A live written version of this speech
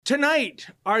Tonight,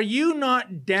 are you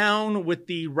not down with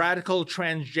the radical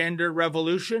transgender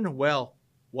revolution? Well,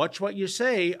 watch what you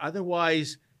say,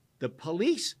 otherwise the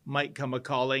police might come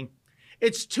a-calling.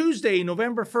 It's Tuesday,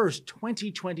 November 1st,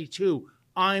 2022.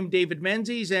 I'm David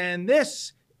Menzies, and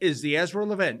this is the Ezra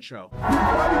Levent Show.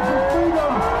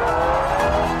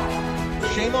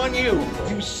 Shame on you,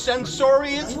 you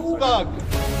censorious thug.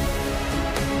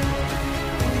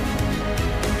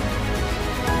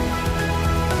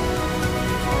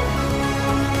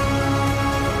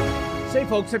 Say,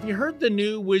 folks, have you heard the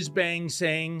new whiz-bang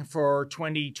saying for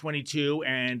 2022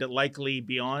 and likely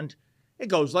beyond? It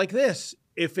goes like this: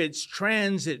 if it's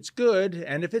trans, it's good,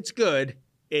 and if it's good,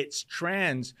 it's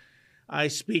trans. I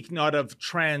speak not of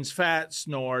trans fats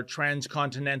nor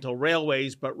transcontinental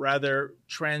railways, but rather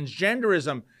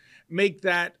transgenderism. Make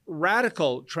that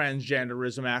radical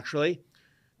transgenderism, actually.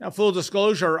 Now, full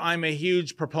disclosure, I'm a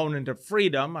huge proponent of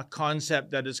freedom, a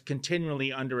concept that is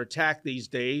continually under attack these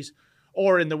days.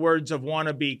 Or in the words of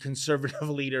wannabe conservative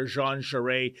leader Jean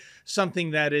Charest,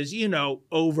 something that is,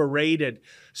 overrated.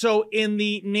 So in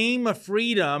the name of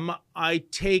freedom, I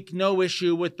take no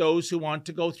issue with those who want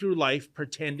to go through life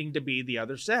pretending to be the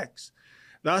other sex.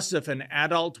 Thus, if an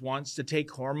adult wants to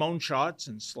take hormone shots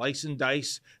and slice and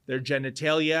dice their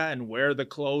genitalia and wear the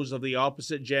clothes of the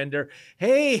opposite gender,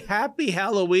 hey, happy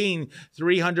Halloween,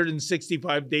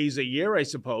 365 days a year, I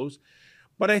suppose.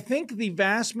 But I think the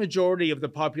vast majority of the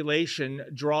population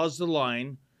draws the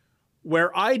line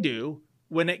where I do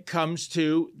when it comes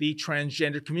to the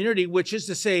transgender community, which is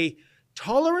to say,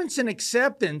 tolerance and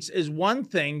acceptance is one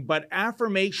thing, but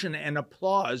affirmation and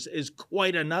applause is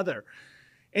quite another.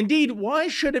 Indeed, why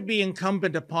should it be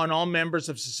incumbent upon all members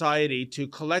of society to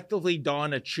collectively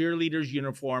don a cheerleader's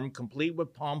uniform complete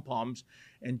with pom-poms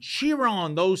and cheer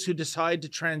on those who decide to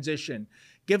transition,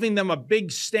 giving them a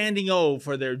big standing O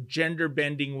for their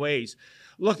gender-bending ways?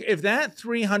 Look, if that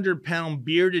 300-pound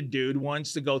bearded dude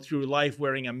wants to go through life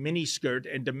wearing a miniskirt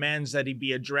and demands that he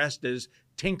be addressed as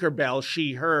Tinkerbell,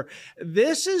 she, her,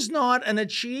 this is not an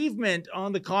achievement.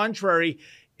 On the contrary,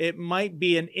 it might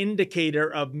be an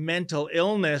indicator of mental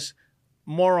illness.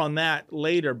 More on that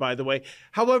later, by the way.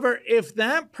 However, if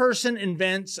that person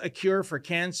invents a cure for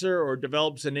cancer or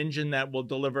develops an engine that will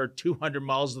deliver 200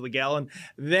 miles to the gallon,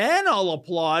 then I'll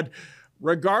applaud,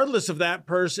 regardless if that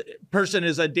person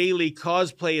is a daily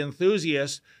cosplay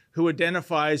enthusiast who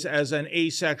identifies as an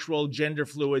asexual,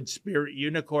 gender-fluid spirit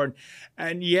unicorn.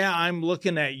 And yeah, I'm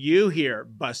looking at you here,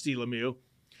 Busty Lemieux.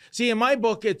 See, in my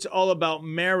book, it's all about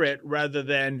merit rather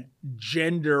than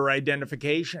gender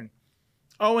identification.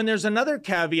 Oh, and there's another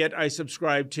caveat I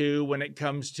subscribe to when it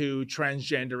comes to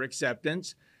transgender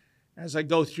acceptance. As I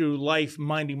go through life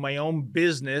minding my own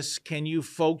business, can you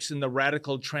folks in the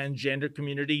radical transgender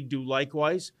community do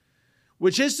likewise?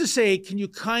 Which is to say, can you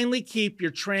kindly keep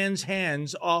your trans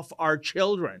hands off our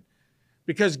children?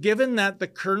 Because given that the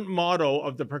current motto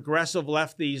of the progressive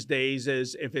left these days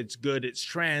is, if it's good, it's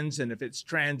trans, and if it's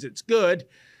trans, it's good,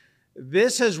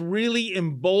 this has really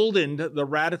emboldened the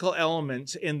radical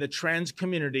elements in the trans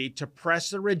community to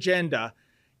press their agenda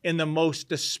in the most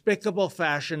despicable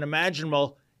fashion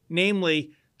imaginable,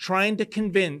 namely trying to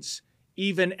convince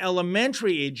even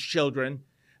elementary-age children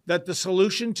that the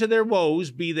solution to their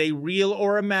woes, be they real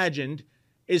or imagined,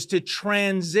 is to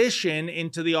transition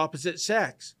into the opposite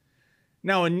sex.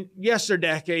 Now, in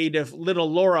yesterdecade, if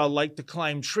little Laura liked to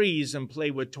climb trees and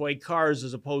play with toy cars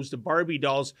as opposed to Barbie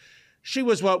dolls, she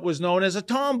was what was known as a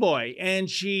tomboy, and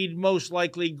she'd most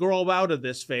likely grow out of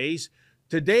this phase.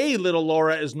 Today, little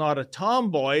Laura is not a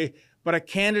tomboy, but a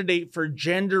candidate for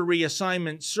gender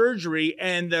reassignment surgery,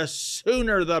 and the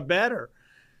sooner the better.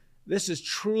 This is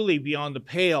truly beyond the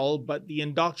pale, but the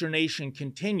indoctrination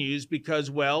continues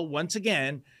because, well, once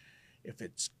again, if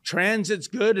it's trans, it's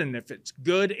good, and if it's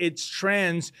good, it's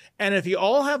trans. And if you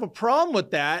all have a problem with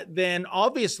that, then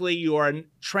obviously you are a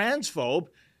transphobe.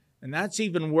 And that's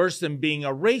even worse than being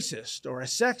a racist or a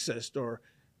sexist or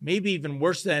maybe even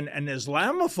worse than an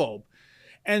Islamophobe.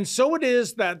 And so it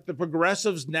is that the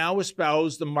progressives now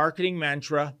espouse the marketing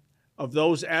mantra of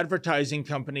those advertising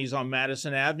companies on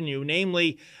Madison Avenue,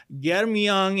 namely, get 'em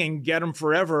young and get 'em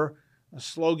forever, a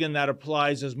slogan that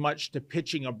applies as much to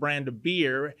pitching a brand of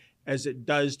beer as it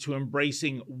does to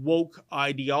embracing woke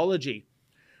ideology.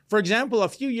 For example, a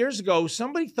few years ago,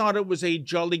 somebody thought it was a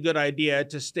jolly good idea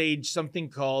to stage something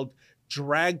called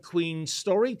Drag Queen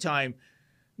Storytime.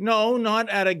 No, not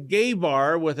at a gay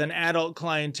bar with an adult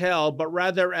clientele, but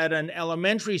rather at an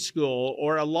elementary school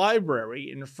or a library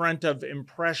in front of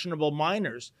impressionable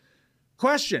minors.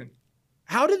 Question: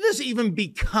 how did this even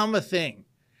become a thing?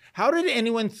 How did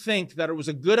anyone think that it was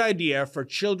a good idea for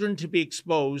children to be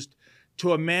exposed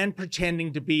to a man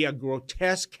pretending to be a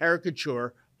grotesque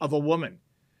caricature of a woman.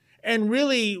 And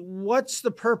really, what's the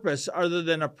purpose other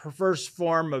than a perverse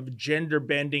form of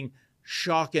gender-bending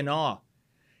shock and awe?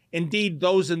 Indeed,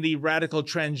 those in the radical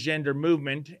transgender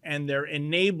movement and their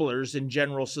enablers in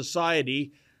general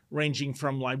society, ranging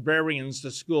from librarians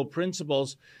to school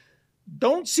principals,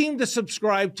 don't seem to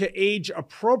subscribe to age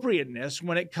appropriateness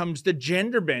when it comes to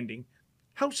gender bending.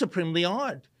 How supremely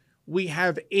odd. We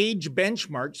have age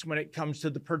benchmarks when it comes to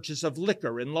the purchase of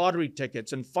liquor and lottery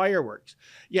tickets and fireworks.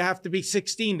 You have to be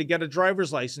 16 to get a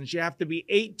driver's license. You have to be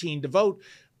 18 to vote.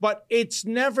 But it's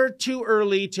never too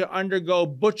early to undergo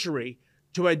butchery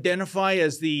to identify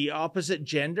as the opposite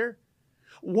gender?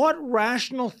 What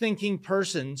rational thinking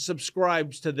person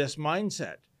subscribes to this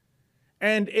mindset?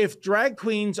 And if drag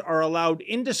queens are allowed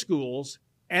into schools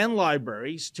and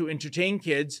libraries to entertain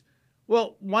kids,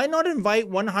 well, why not invite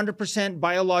 100%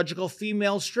 biological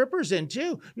female strippers in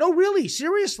too? No, really,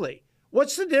 seriously.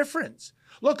 What's the difference?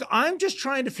 Look, I'm just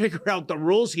trying to figure out the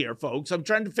rules here, folks. I'm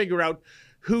trying to figure out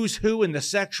who's who in the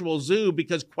sexual zoo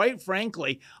because, quite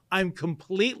frankly, I'm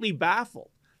completely baffled.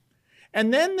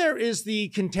 And then there is the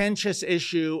contentious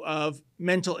issue of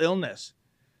mental illness.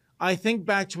 I think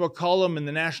back to a column in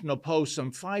the National Post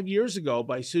some 5 years ago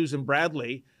by Susan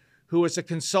Bradley, who was a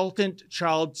consultant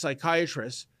child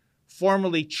psychiatrist,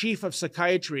 formerly chief of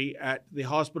psychiatry at the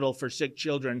Hospital for Sick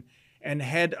Children and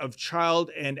head of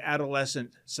child and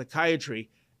adolescent psychiatry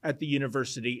at the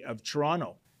University of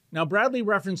Toronto. Now, Bradley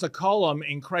referenced a column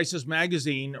in Crisis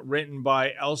Magazine written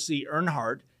by Elsie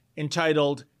Earnhardt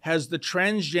entitled, "Has the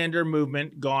Transgender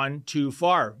Movement Gone Too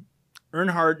Far?"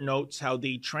 Earnhardt notes how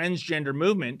the transgender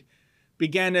movement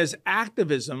began as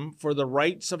activism for the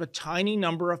rights of a tiny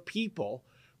number of people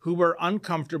who were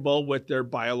uncomfortable with their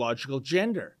biological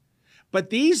gender. But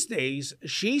these days,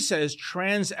 she says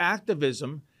trans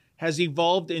activism has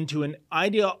evolved into an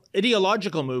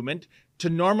ideological movement to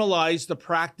normalize the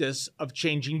practice of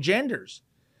changing genders.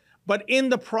 But in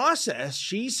the process,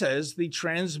 she says the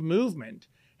trans movement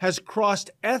has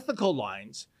crossed ethical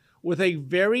lines with a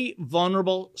very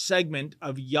vulnerable segment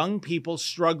of young people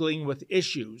struggling with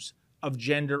issues of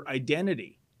gender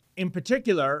identity. In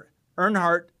particular,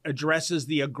 Earnhardt addresses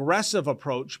the aggressive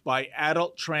approach by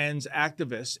adult trans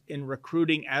activists in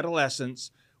recruiting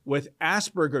adolescents with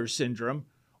Asperger's syndrome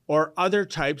or other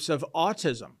types of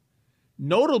autism.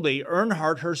 Notably,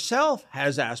 Earnhardt herself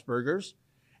has Asperger's,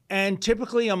 and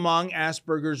typically among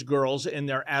Asperger's girls in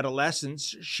their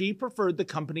adolescence, she preferred the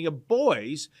company of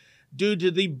boys due to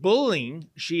the bullying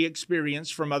she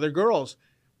experienced from other girls.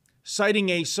 Citing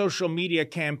a social media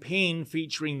campaign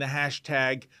featuring the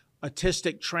hashtag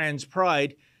autistic trans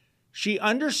pride, she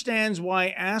understands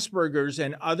why Asperger's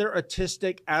and other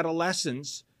autistic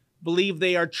adolescents believe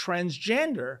they are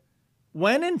transgender,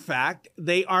 when in fact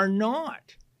they are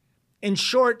not. In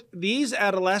short, these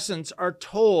adolescents are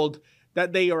told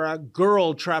that they are a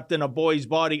girl trapped in a boy's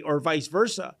body or vice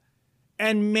versa.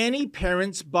 And many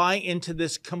parents buy into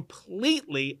this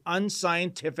completely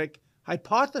unscientific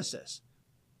hypothesis.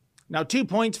 Now, 2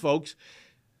 points, folks.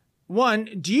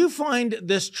 One, do you find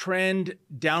this trend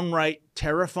downright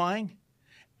terrifying?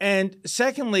 And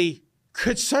secondly,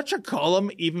 could such a column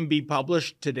even be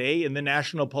published today in the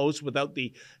National Post without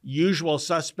the usual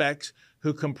suspects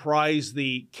who comprise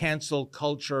the cancel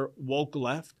culture woke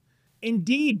left?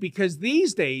 Indeed, because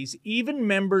these days, even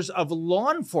members of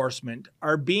law enforcement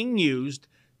are being used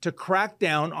to crack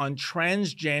down on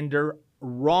transgender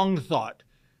wrong thought,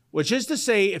 which is to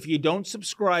say, if you don't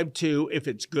subscribe to if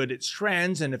it's good, it's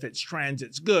trans, and if it's trans,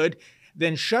 it's good,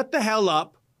 then shut the hell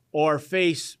up or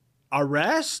face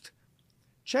arrest.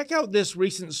 Check out this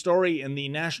recent story in the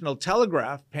National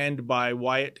Telegraph penned by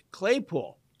Wyatt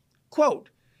Claypool. Quote,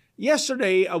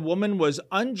 "Yesterday, a woman was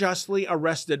unjustly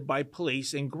arrested by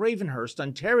police in Gravenhurst,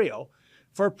 Ontario,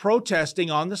 for protesting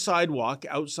on the sidewalk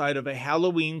outside of a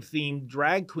Halloween-themed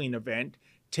drag queen event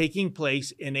taking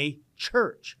place in a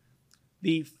church.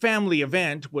 The family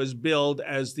event was billed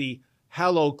as the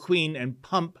Hallow Queen and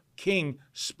Pump King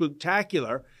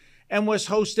Spooktacular and was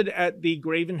hosted at the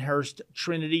Gravenhurst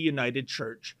Trinity United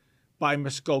Church by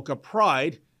Muskoka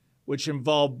Pride, which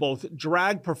involved both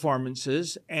drag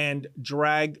performances and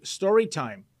drag story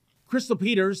time. Crystal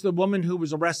Peters, the woman who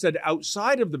was arrested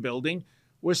outside of the building,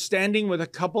 was standing with a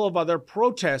couple of other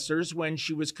protesters when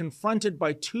she was confronted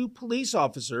by 2 police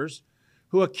officers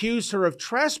who accused her of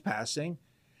trespassing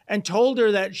and told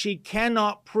her that she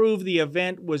cannot prove the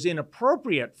event was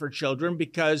inappropriate for children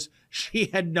because she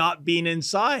had not been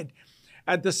inside.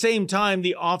 At the same time,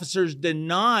 the officers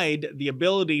denied the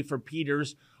ability for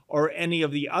Peters or any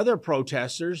of the other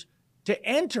protesters to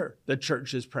enter the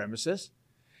church's premises.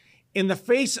 In the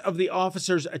face of the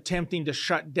officers attempting to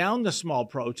shut down the small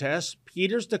protests,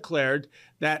 Peters declared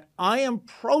that I am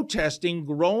protesting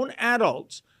grown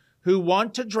adults who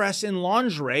want to dress in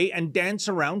lingerie and dance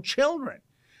around children.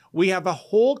 We have a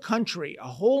whole country, a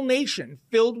whole nation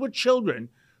filled with children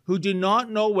who do not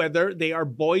know whether they are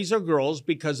boys or girls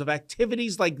because of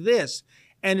activities like this,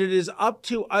 and it is up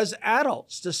to us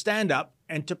adults to stand up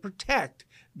and to protect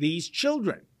these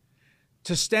children.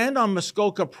 To stand on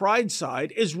Muskoka Pride's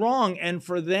side is wrong, and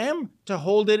for them to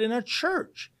hold it in a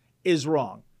church is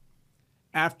wrong.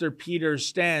 After Peters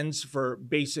stands for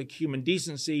basic human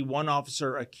decency, one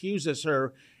officer accuses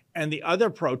her and the other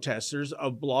protesters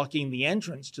of blocking the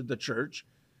entrance to the church,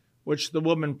 which the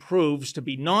woman proves to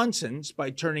be nonsense by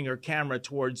turning her camera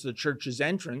towards the church's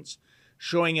entrance,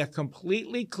 showing a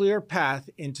completely clear path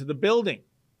into the building.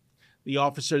 The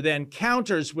officer then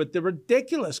counters with the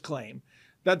ridiculous claim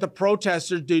that the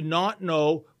protesters do not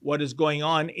know what is going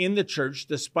on in the church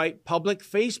despite public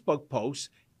Facebook posts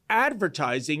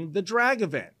advertising the drag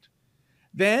event.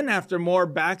 Then, after more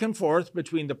back and forth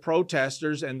between the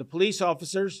protesters and the police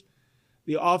officers,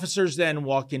 the officers then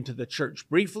walk into the church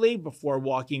briefly before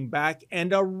walking back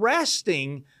and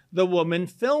arresting the woman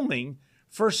filming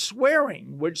for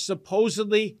swearing, which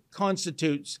supposedly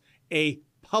constitutes a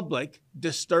public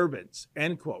disturbance,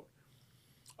 end quote.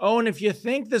 Oh, and if you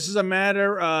think this is a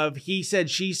matter of he said,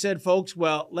 she said, folks,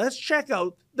 well, let's check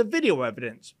out the video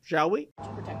evidence, shall we? To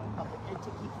protect the public and to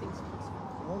keep things peaceful.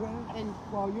 Okay. And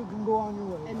Well, you can go on your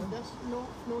way. and then. thus,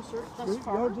 no, sir.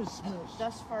 You're dismissed.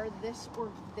 Thus far, this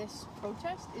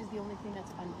protest is the only thing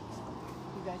that's unpeaceful.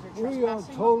 You guys are We are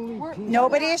trespassing. totally We're- peaceful.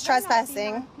 Nobody We're is not being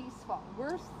trespassing. unpeaceful.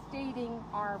 We're stating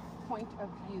our point of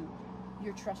view.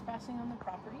 You're trespassing on the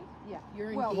property. Yeah.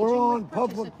 You're Well, engaging We're on with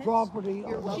public participants. property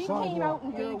You're on the She welcome. came out sidewalk.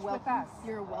 and You're engaged with welcome. us.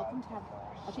 You're welcome to have.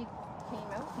 She came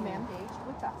out and Ma'am? engaged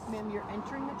with us. Ma'am, you're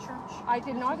entering the church. I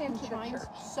did not Taking enter the chimes.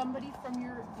 church. Somebody from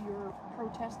your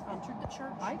protest entered the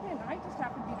church. I didn't. I just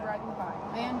happened to be driving by.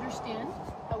 I understand.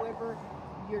 However,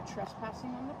 you're trespassing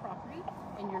on the property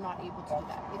and you're not able to do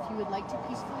that. If you would like to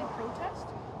peacefully protest,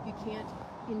 you can't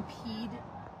impede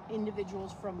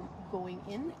individuals from going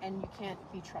in and you can't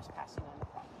be trespassing on the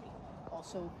property.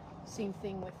 Also, same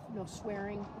thing with no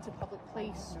swearing. It's a public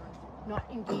place. Not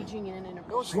engaging in an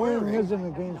inappropriate. Swearing isn't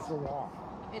against the law.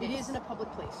 It is in a public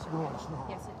place, sir. No, it's not.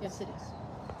 Yes, it is.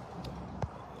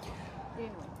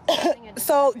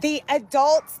 So the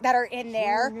adults that are in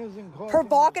there Swearing isn't causing-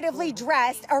 provocatively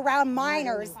dressed around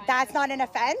minors, that's not an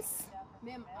offense?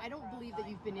 Ma'am, I don't believe that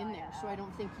you've been in there, so I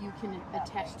don't think you can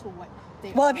attest to what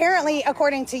they Well, are. apparently,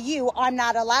 according to you, I'm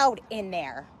not allowed in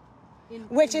there,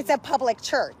 which is a public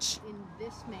church. In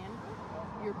this manner,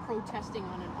 you're protesting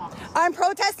on an office. I'm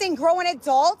protesting grown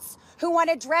adults who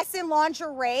want to dress in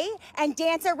lingerie and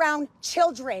dance around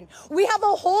children. We have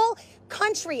a whole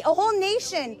country, a whole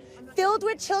nation filled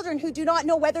with children who do not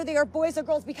know whether they are boys or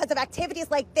girls because of activities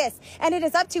like this. And it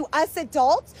is up to us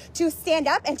adults to stand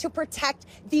up and to protect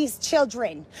these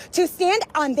children. To stand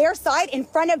on their side in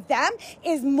front of them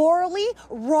is morally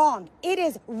wrong. It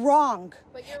is wrong.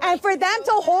 And for them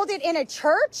to hold it in a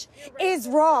church is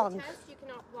wrong. You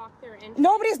cannot block their entrance.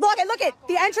 Nobody's blocking. Look at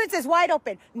the entrance is wide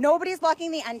open. Nobody's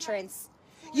blocking the entrance.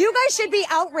 You guys should be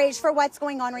outraged for what's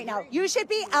going on right now. You should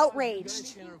be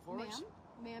outraged.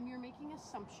 Ma'am, you're making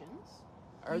assumptions.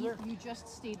 You just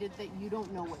stated that you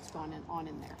don't know what's going on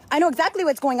in there. I know exactly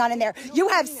what's going on in there. You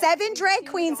have 7 drag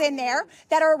queens in there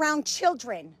that are around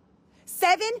children.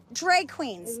 7 drag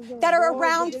queens that are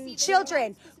around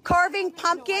children, carving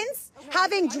pumpkins,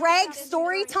 having drag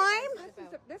story time.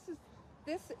 This is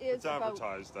It's about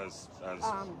advertised as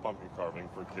pumpkin carving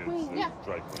for kids. and Yeah.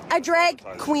 drag queens. A drag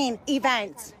Advertised. queen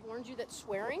event. I warned you that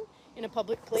swearing in a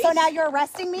public place. So now you're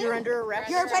arresting me? You're under arrest.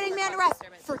 You're putting me under arrest.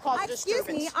 for cause Excuse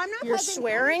disturbance. me, I'm not You're causing-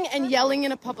 swearing and yelling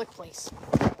in a public place.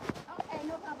 Okay,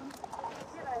 no problem.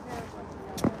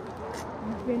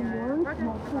 You've been warned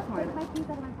multiple times. My keys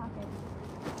out of my pocket.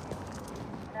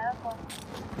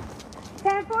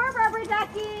 10-4, rubber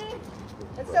ducky.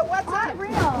 so what's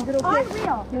Unreal.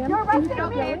 Unreal. You're arresting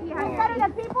me instead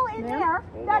of the people in there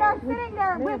that are sitting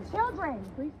there with children.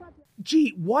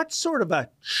 Gee, what sort of a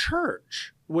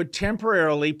church would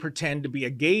temporarily pretend to be a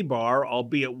gay bar,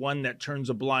 albeit one that turns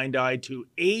a blind eye to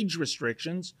age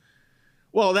restrictions?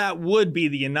 Well, that would be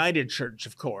the United Church,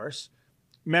 of course.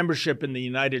 Membership in the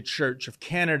United Church of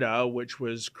Canada, which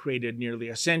was created nearly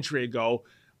a century ago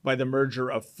by the merger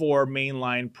of 4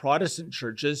 mainline Protestant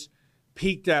churches,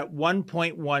 peaked at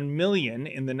 1.1 million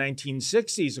in the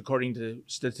 1960s, according to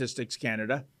Statistics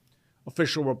Canada.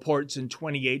 Official reports in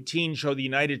 2018 show the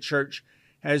United Church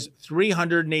has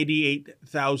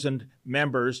 388,000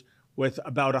 members, with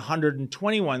about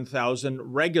 121,000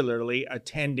 regularly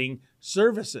attending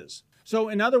services. So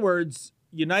in other words,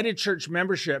 United Church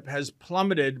membership has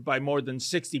plummeted by more than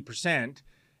 60%,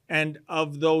 and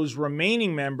of those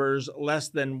remaining members, less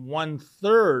than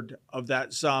 1/3 of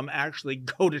that sum actually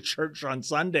go to church on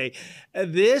Sunday.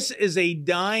 This is a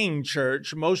dying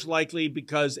church, most likely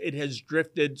because it has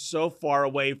drifted so far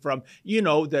away from,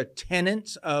 the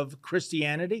tenets of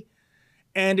Christianity.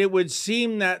 And it would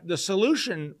seem that the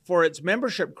solution for its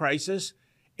membership crisis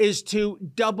is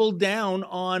to double down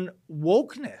on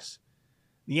wokeness.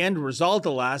 The end result,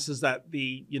 alas, is that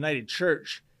the United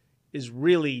Church is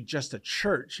really just a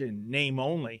church in name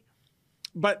only.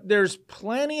 But there's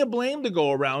plenty of blame to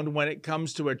go around when it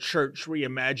comes to a church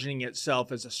reimagining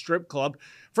itself as a strip club.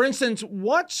 For instance,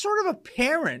 what sort of a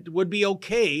parent would be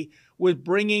okay with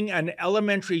bringing an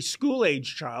elementary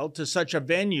school-age child to such a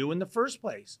venue in the first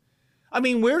place? I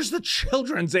mean, where's the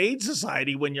Children's Aid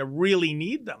Society when you really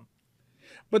need them?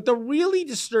 But the really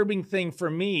disturbing thing for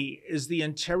me is the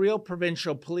Ontario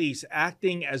Provincial Police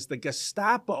acting as the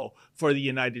Gestapo for the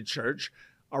United Church,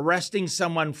 arresting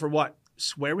someone for what?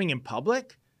 Swearing in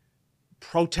public?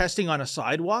 Protesting on a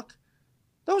sidewalk?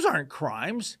 Those aren't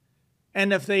crimes.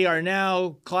 And if they are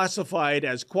now classified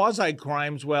as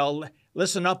quasi-crimes, well,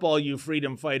 listen up, all you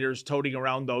freedom fighters toting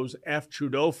around those F.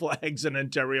 Trudeau flags in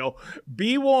Ontario.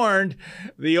 Be warned,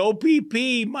 the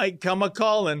OPP might come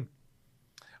a-calling.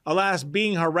 Alas,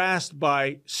 being harassed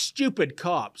by stupid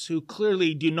cops who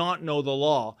clearly do not know the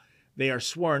law they are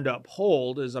sworn to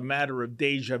uphold is a matter of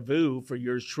deja vu for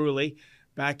yours truly.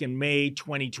 Back in May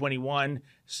 2021,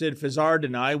 Sid Fizzard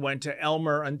and I went to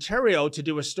Elmer, Ontario to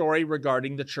do a story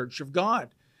regarding the Church of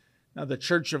God. Now, the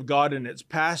Church of God and its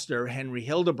pastor, Henry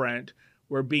Hildebrandt,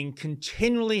 were being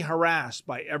continually harassed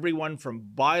by everyone from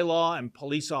bylaw and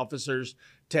police officers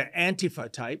to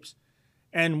Antifa types.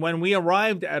 And when we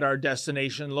arrived at our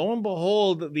destination, lo and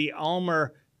behold, the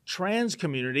Aylmer trans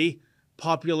community,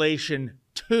 population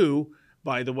 2,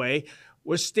 by the way,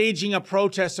 was staging a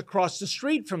protest across the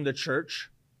street from the church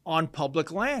on public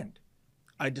land.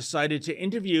 I decided to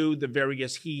interview the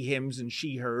various he, hims, and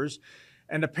she, hers,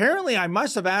 and apparently I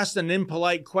must have asked an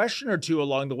impolite question or two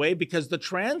along the way because the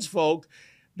trans folk,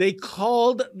 they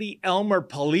called the Aylmer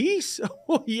police?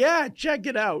 Oh yeah, check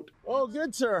it out. Oh,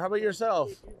 good, sir. How about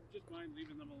yourself? Mind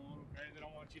leaving them alone, okay? They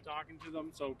don't want you talking to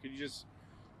them, so could you just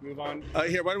move on?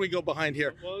 Here, why don't we go behind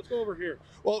here? Well, let's go over here.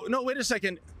 Well, no, wait a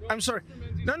second. I'm sorry.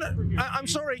 No, I'm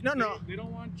sorry. No. They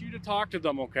don't want you to talk to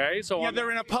them, okay? So Yeah,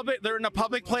 they're in a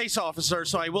public place, officer,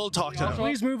 so I will talk to them.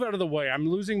 Please move out of the way. I'm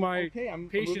losing my I'm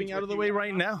patience moving out of with the you. way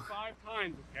right now. 5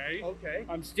 times, okay? Okay.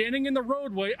 I'm standing in the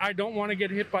roadway. I don't want to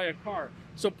get hit by a car.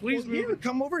 So please move. Here,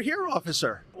 come over here,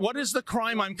 officer. What is the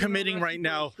crime I'm committing right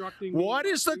now? What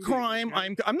is the crime?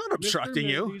 I'm not obstructing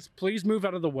you. Menzies, please move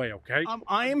out of the way, okay?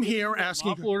 I am here Lawful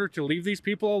asking. order to leave these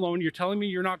people alone. You're telling me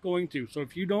you're not going to. So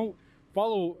if you don't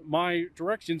follow my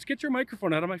directions, get your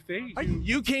microphone out of my face.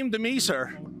 You came to me,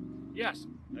 sir. Yes.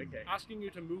 Okay. Asking you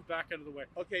to move back out of the way.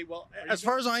 Okay, well, as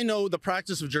far as I know, the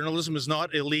practice of journalism is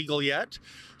not illegal yet.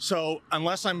 So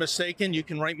unless I'm mistaken, you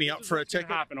can write me up for a What's gonna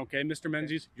ticket. happen, okay, Mr.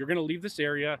 Menzies? You're going to leave this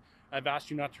area. I've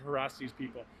asked you not to harass these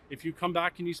people. If you come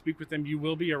back and you speak with them, you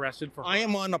will be arrested for I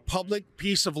am on a public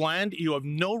piece of land. You have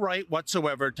no right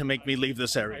whatsoever to make me leave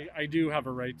this area. I do have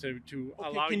a right to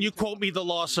allow Can you to, quote me the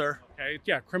law, sir? Okay,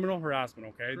 yeah, criminal harassment,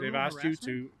 okay? They've Criminal asked harassment?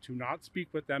 you to not speak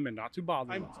with them and not to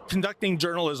bother them. Conducting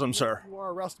journalism, sir. You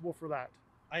are arrestable for that.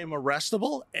 I am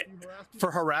arrestable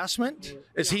for harassment?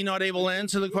 Is he not able to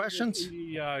answer the questions?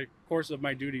 In the course of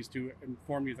my duties to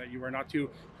inform you that you are not to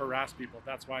harass people.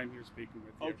 That's why I'm here speaking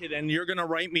with you. Okay, then you're going to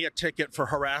write me a ticket for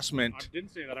I harassment.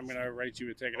 didn't say that I'm going to write you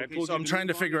a ticket. I Okay, told so you I'm trying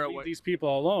to move on figure and out leave what- these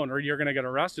people alone, or you're going to get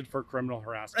arrested for criminal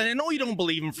harassment. And I know you don't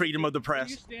believe in freedom of the Will you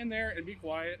press. stand there and be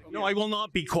quiet? No, I will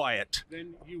not be quiet.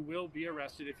 Then you will be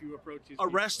arrested if you approach these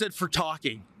Arrested for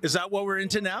talking. Is that what we're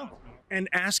into now? And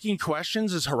asking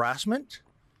questions is harassment?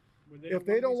 people. If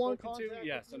they don't want spoken to, contact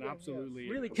yes, with and you, then absolutely.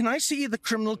 Really? Can I see the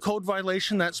criminal code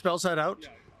violation that spells that out?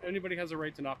 Yeah, anybody has a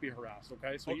right to not be harassed.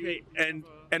 Okay, so Okay, you and-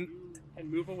 you can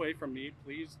move away from me.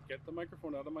 Please get the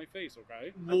microphone out of my face.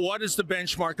 Okay. What is the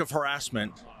benchmark of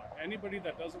harassment? Anybody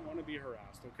that doesn't want to be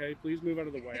harassed. Okay, please move out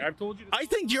of the way. I've told you. To I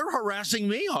think you're harassing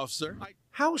me, officer.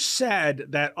 How sad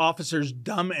that officers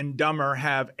Dumb and Dumber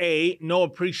have A, no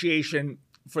appreciation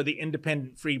for the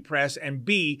independent free press, and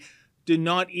B, do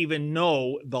not even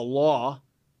know the law.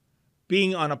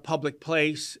 Being on a public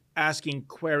place, asking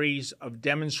queries of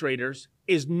demonstrators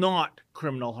is not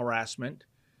criminal harassment.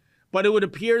 But it would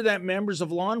appear that members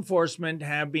of law enforcement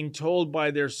have been told by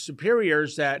their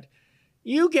superiors that,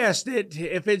 you guessed it,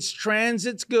 if it's trans,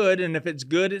 it's good, and if it's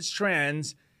good, it's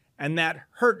trans, and that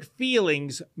hurt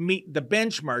feelings meet the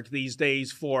benchmark these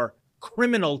days for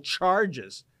criminal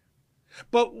charges.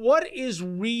 But what is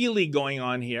really going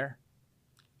on here?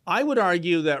 I would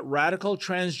argue that radical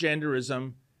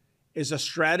transgenderism is a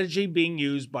strategy being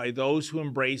used by those who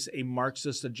embrace a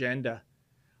Marxist agenda.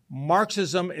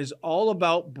 Marxism is all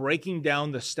about breaking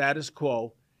down the status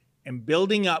quo and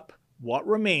building up what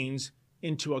remains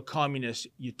into a communist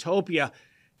utopia,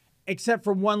 except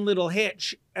for one little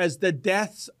hitch. As the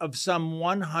deaths of some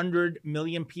 100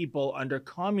 million people under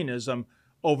communism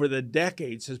over the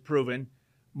decades has proven,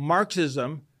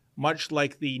 Marxism, much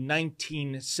like the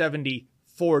 1970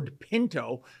 Ford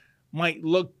Pinto, might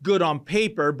look good on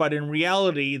paper, but in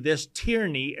reality, this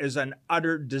tyranny is an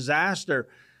utter disaster.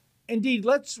 Indeed,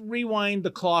 let's rewind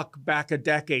the clock back a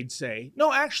decade, say.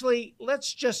 No, actually,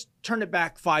 let's just turn it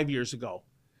back 5 years ago.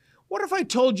 What if I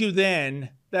told you then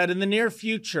that in the near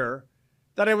future,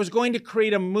 that I was going to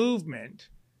create a movement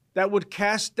that would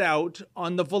cast doubt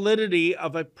on the validity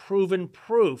of a proven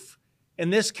proof, in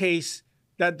this case,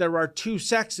 that there are two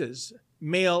sexes,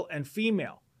 male and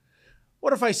female?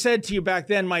 What if I said to you back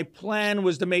then my plan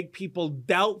was to make people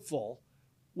doubtful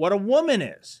what a woman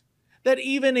is? That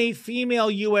even a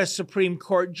female U.S. Supreme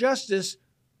Court justice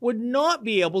would not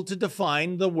be able to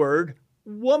define the word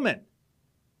woman.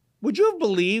 Would you have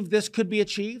believed this could be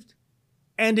achieved?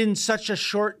 And in such a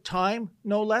short time,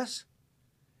 no less?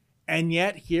 And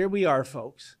yet, here we are,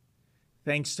 folks,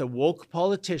 thanks to woke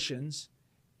politicians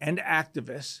and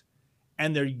activists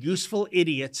and their useful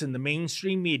idiots in the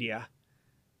mainstream media.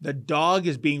 The dog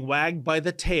is being wagged by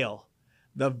the tail.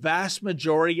 The vast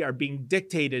majority are being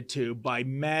dictated to by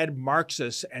mad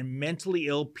Marxists and mentally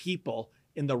ill people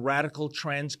in the radical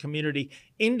trans community,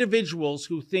 individuals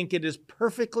who think it is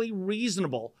perfectly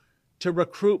reasonable to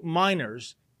recruit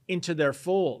minors into their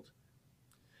fold.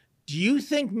 Do you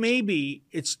think maybe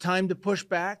it's time to push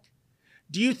back?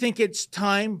 Do you think it's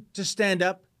time to stand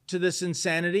up to this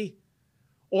insanity?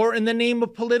 Or in the name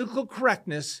of political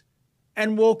correctness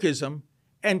and wokeism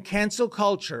and cancel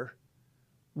culture,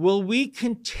 will we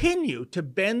continue to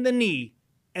bend the knee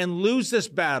and lose this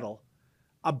battle,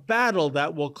 a battle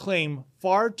that will claim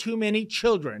far too many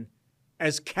children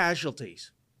as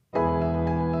casualties?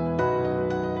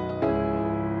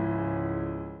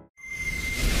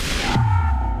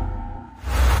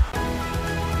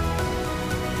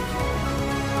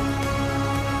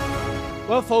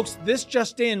 Well, folks, this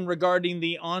just in regarding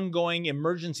the ongoing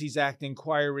Emergencies Act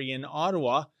inquiry in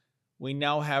Ottawa. We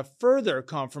now have further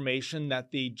confirmation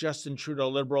that the Justin Trudeau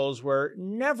Liberals were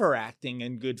never acting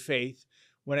in good faith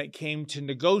when it came to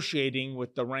negotiating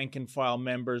with the rank-and-file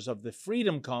members of the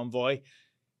Freedom Convoy.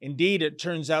 Indeed, it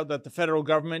turns out that the federal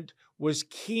government was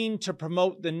keen to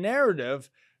promote the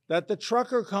narrative that the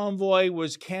trucker convoy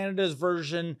was Canada's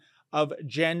version of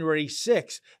January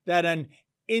 6th, that an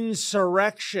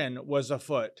insurrection was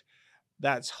afoot.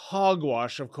 That's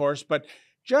hogwash, of course, but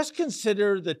just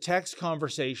consider the text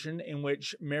conversation in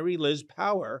which Mary Liz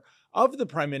Power of the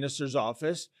Prime Minister's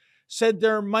office said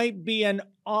there might be an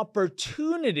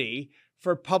opportunity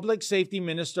for Public Safety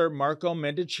Minister Marco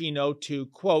Mendicino to,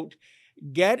 quote,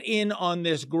 get in on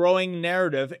this growing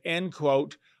narrative, end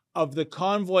quote, of the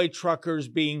convoy truckers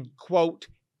being, quote,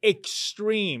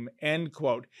 extreme, end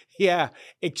quote. Yeah,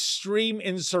 extreme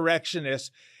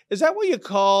insurrectionists. Is that what you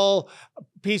call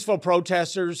peaceful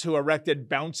protesters who erected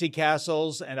bouncy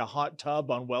castles and a hot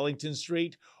tub on Wellington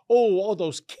Street? Oh, all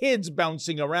those kids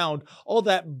bouncing around, all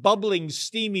that bubbling,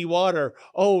 steamy water.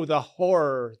 Oh, the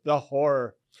horror, the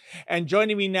horror. And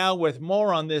joining me now with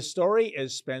more on this story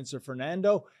is Spencer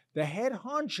Fernando, the head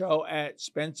honcho at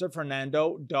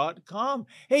SpencerFernando.com.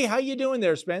 Hey, how you doing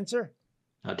there, Spencer?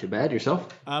 Not too bad.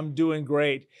 Yourself? I'm doing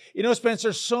great. You know,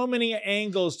 Spencer, so many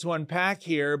angles to unpack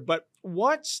here, but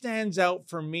what stands out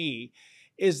for me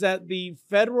is that the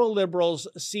federal Liberals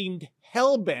seemed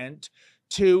hell-bent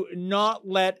to not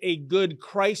let a good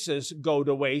crisis go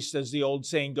to waste, as the old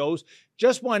saying goes.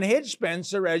 Just one hitch,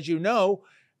 Spencer, as you know,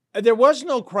 there was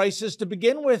no crisis to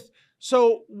begin with.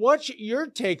 So what's your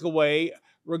takeaway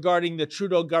regarding the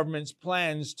Trudeau government's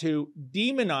plans to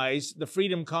demonize the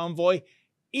Freedom Convoy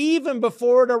even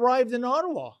before it arrived in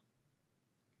Ottawa?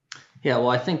 Yeah,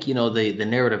 well, I think, the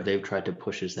narrative they've tried to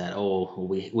push is that,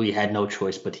 we had no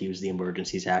choice but to use the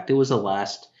Emergencies Act. It was a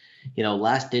last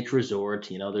ditch resort.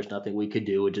 There's nothing we could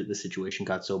do. The situation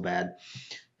got so bad.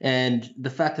 And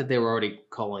the fact that they were already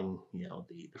calling,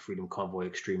 the Freedom Convoy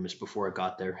extremists before it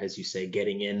got there, as you say,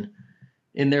 getting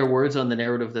in their words on the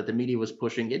narrative that the media was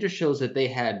pushing, it just shows that they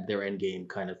had their end game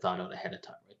kind of thought out ahead of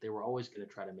time, right? They were always going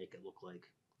to try to make it look like,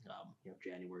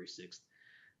 January 6th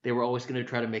they were always going to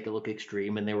try to make it look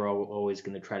extreme, and they were always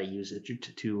going to try to use it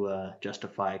to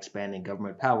justify expanding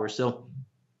government power. So,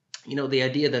 the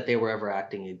idea that they were ever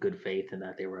acting in good faith and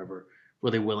that they were ever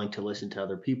really willing to listen to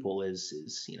other people is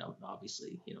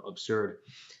obviously, absurd.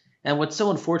 And what's so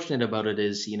unfortunate about it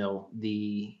is,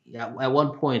 at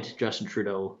one point, Justin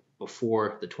Trudeau,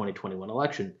 before the 2021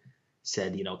 election,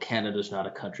 said, Canada's not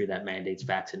a country that mandates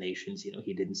vaccinations.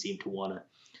 He didn't seem to want to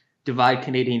divide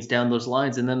Canadians down those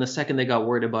lines. And then the second they got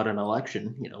worried about an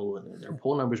election, their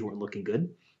poll numbers weren't looking good,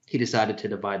 he decided to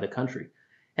divide the country.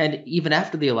 And even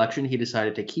after the election, he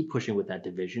decided to keep pushing with that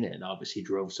division, and obviously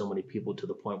drove so many people to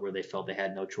the point where they felt they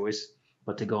had no choice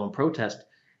but to go and protest.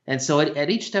 And so at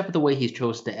each step of the way, he's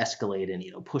chosen to escalate and,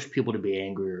 push people to be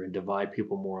angrier and divide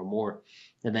people more and more.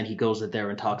 And then he goes out there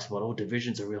and talks about, oh,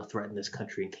 division's a real threat in this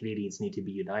country and Canadians need to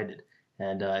be united.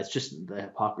 And it's just, the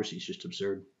hypocrisy is just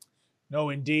absurd. No,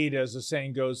 indeed, as the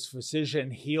saying goes, physician,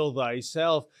 heal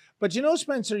thyself. But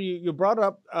Spencer, you brought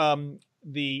up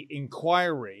the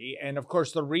inquiry. And of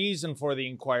course, the reason for the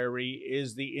inquiry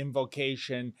is the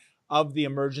invocation of the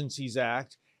Emergencies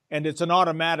Act. And it's an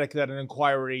automatic that an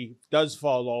inquiry does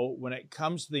follow when it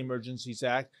comes to the Emergencies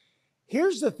Act.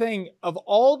 Here's the thing, of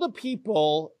all the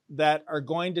people that are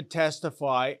going to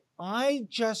testify, I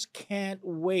just can't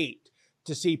wait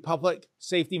to see Public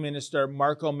Safety Minister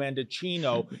Marco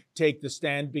Mendicino take the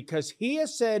stand, because he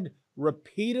has said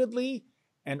repeatedly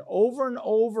and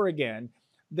over again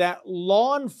that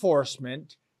law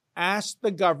enforcement asked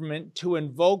the government to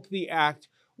invoke the act.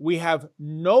 We have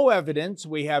no evidence.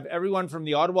 We have everyone from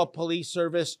the Ottawa Police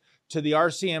Service to the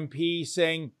RCMP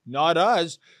saying, not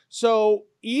us. So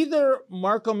either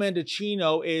Marco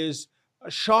Mendicino is,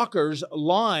 shockers,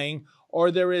 lying,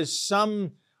 or there is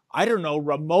some, I don't know,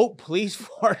 remote police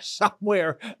force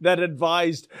somewhere that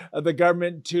advised the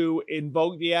government to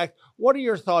invoke the act. What are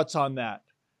your thoughts on that?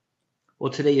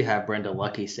 Well, today you have Brenda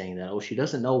Lucki saying that, she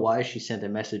doesn't know why she sent a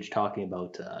message talking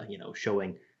about,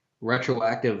 showing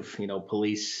retroactive,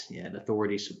 police and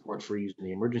authority support for using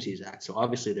the Emergencies Act. So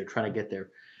obviously they're trying to get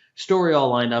their story all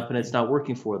lined up and it's not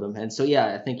working for them. And so, yeah,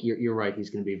 I think you're right.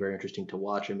 He's going to be very interesting to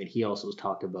watch. I mean, he also has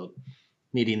talked about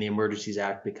needing the Emergencies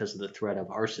Act because of the threat of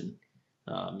arson.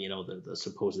 The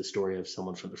supposed story of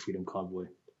someone from the Freedom Convoy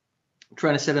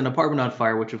trying to set an apartment on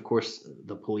fire, which of course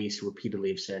the police repeatedly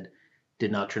have said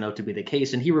did not turn out to be the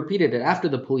case. And he repeated it after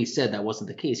the police said that wasn't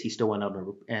the case. He still went out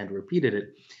and repeated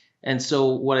it. And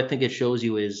so what I think it shows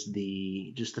you is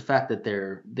the fact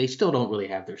that they still don't really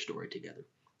have their story together,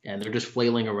 and they're just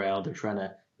flailing around. They're trying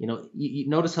to, you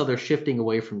notice how they're shifting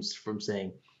away from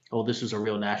saying, oh, this was a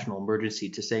real national emergency,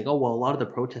 to saying, oh, well, a lot of the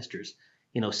protesters,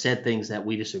 said things that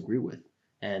we disagree with.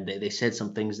 And they said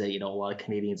some things that, a lot of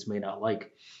Canadians may not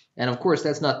like. And of course,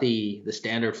 that's not the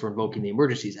standard for invoking the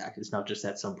Emergencies Act. It's not just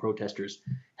that some protesters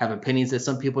have opinions that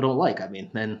some people don't like. I mean,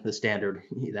 then the standard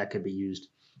that could be used,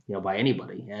 by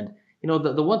anybody. And,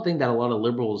 the one thing that a lot of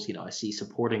Liberals, I see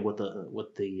supporting what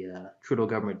the Trudeau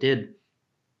government did,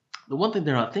 the one thing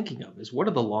they're not thinking of is what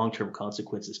are the long-term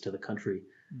consequences to the country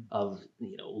of,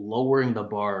 lowering the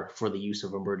bar for the use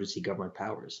of emergency government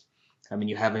powers. I mean,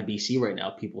 you have in BC right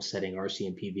now people setting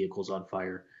RCMP vehicles on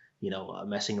fire,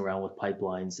 messing around with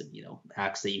pipelines, and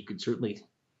acts that you could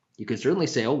certainly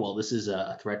say, oh well, this is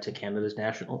a threat to Canada's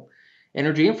national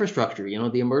energy infrastructure.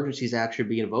 The Emergencies Act should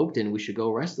be invoked, and we should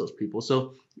go arrest those people.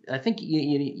 So I think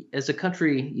as a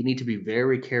country, you need to be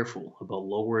very careful about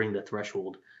lowering the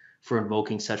threshold for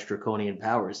invoking such draconian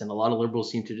powers. And a lot of Liberals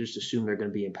seem to just assume they're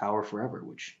going to be in power forever,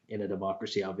 which in a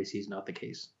democracy obviously is not the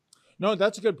case. No,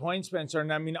 that's a good point, Spencer.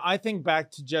 And I mean, I think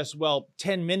back to just,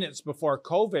 10 minutes before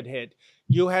COVID hit,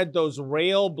 you had those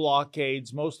rail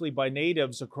blockades, mostly by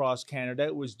natives across Canada.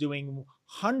 It was doing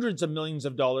hundreds of millions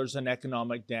of dollars in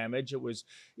economic damage. It was,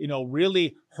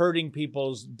 really hurting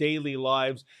people's daily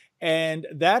lives. And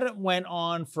that went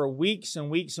on for weeks and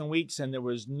weeks and weeks. And there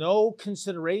was no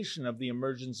consideration of the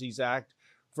Emergencies Act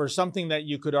for something that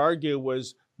you could argue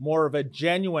was more of a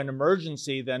genuine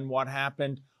emergency than what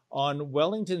happened on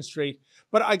Wellington Street.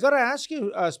 But I got to ask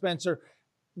you, Spencer,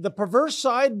 the perverse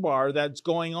sidebar that's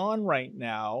going on right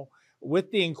now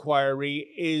with the inquiry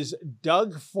is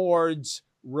Doug Ford's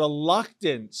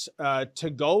reluctance to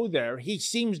go there. He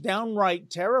seems downright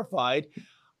terrified.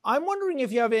 I'm wondering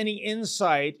if you have any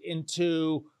insight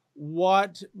into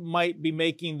what might be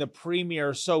making the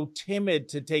premier so timid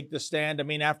to take the stand. I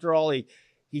mean, after all, he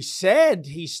He said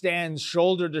he stands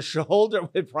shoulder to shoulder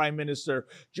with Prime Minister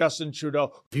Justin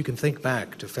Trudeau. If you can think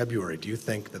back to February, do you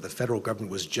think that the federal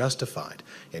government was justified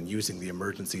in using the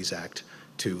Emergencies Act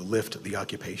to lift the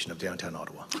occupation of downtown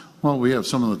Ottawa? Well, we have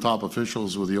some of the top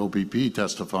officials with the OPP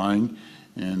testifying,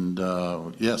 and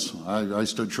yes, I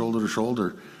stood shoulder to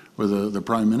shoulder with the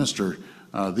Prime Minister.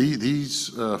 These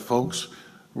folks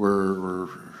were,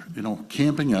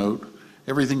 camping out,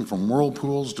 everything from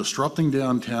whirlpools, disrupting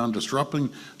downtown, disrupting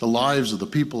the lives of the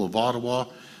people of Ottawa.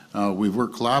 We've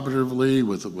worked collaboratively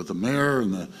with the mayor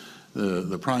and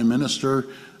the Prime Minister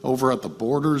over at the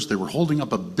borders. They were holding up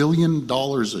 $1 billion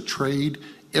of trade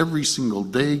every single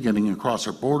day, getting across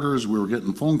our borders. We were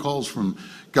getting phone calls from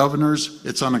governors.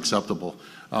 It's unacceptable.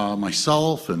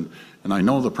 Myself and I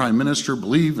know the Prime Minister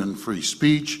believe in free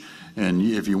speech. And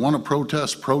if you want to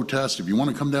protest, protest. If you want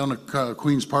to come down to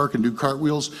Queen's Park and do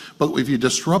cartwheels, but if you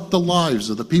disrupt the lives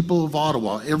of the people of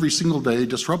Ottawa every single day,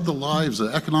 disrupt the lives, the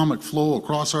economic flow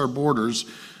across our borders,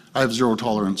 I have zero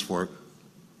tolerance for it.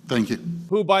 Thank you.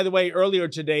 Who, by the way, earlier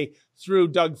today threw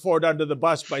Doug Ford under the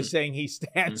bus by saying he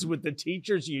stands with the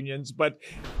teachers' unions, but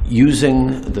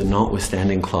using the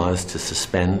notwithstanding clause to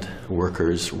suspend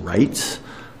workers' rights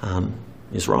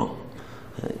is wrong.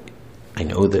 I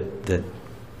know that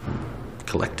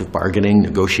collective bargaining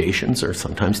negotiations are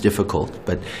sometimes difficult,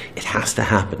 but it has to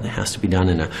happen. It has to be done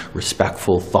in a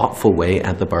respectful, thoughtful way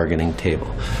at the bargaining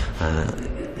table.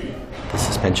 The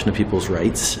suspension of people's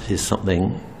rights is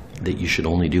something that you should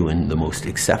only do in the most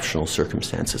exceptional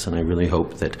circumstances, and I really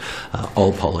hope that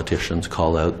all politicians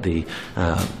call out the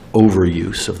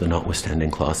overuse of the notwithstanding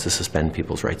clause to suspend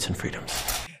people's rights and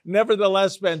freedoms.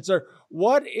 Nevertheless, Spencer,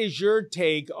 what is your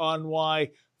take on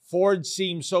why Ford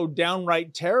seems so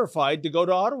downright terrified to go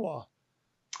to Ottawa?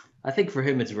 I think for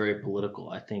him it's very political.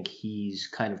 I think he's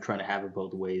kind of trying to have it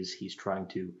both ways. He's trying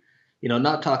to,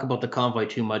 not talk about the convoy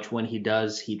too much. When he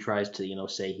does, he tries to,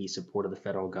 say he supported the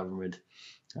federal government.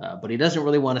 But he doesn't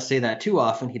really want to say that too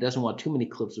often. He doesn't want too many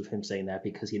clips of him saying that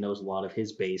because he knows a lot of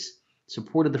his base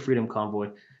supported the Freedom Convoy.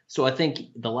 So I think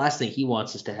the last thing he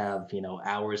wants is to have,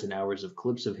 hours and hours of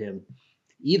clips of him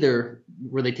either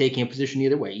were they taking a position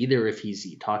either way, either if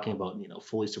he's talking about,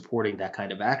 fully supporting that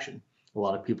kind of action. A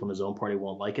lot of people in his own party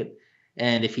won't like it.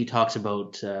 And if he talks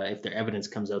about if the evidence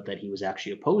comes out that he was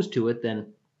actually opposed to it,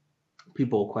 then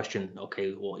people will question,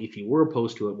 okay, well, if you were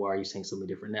opposed to it, why are you saying something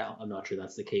different now? I'm not sure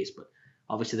that's the case, but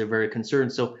obviously they're very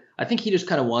concerned. So I think he just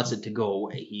kind of wants it to go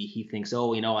away. He thinks,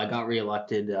 I got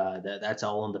reelected. That's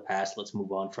all in the past. Let's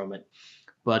move on from it.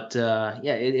 But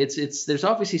it's there's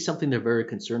obviously something they're very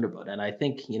concerned about, and I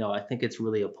think it's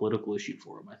really a political issue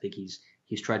for him. I think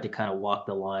he's tried to kind of walk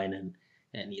the line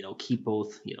and keep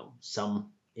both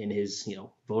some in his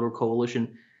voter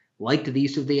coalition liked the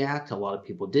use of the act. A lot of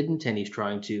people didn't, and he's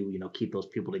trying to keep those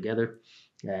people together.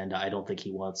 And I don't think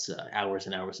he wants hours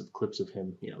and hours of clips of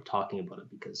him talking about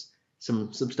it, because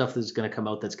some stuff that's going to come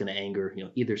out that's going to anger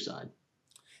either side.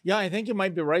 Yeah, I think you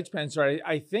might be right, Spencer.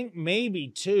 I think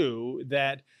maybe, too,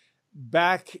 that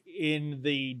back in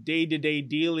the day-to-day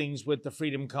dealings with the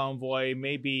Freedom Convoy,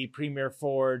 maybe Premier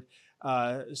Ford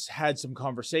had some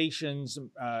conversations,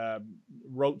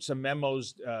 wrote some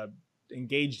memos,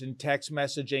 engaged in text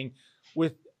messaging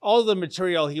with all the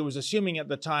material he was assuming at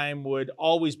the time would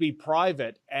always be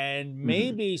private. And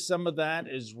maybe some of that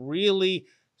is really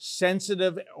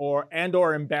sensitive or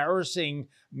embarrassing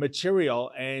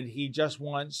material, and he just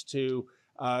wants to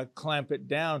clamp it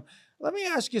down. Let me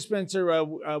ask you, Spencer,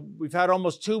 we've had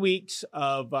almost 2 weeks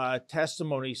of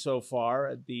testimony so far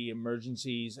at the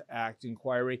Emergencies Act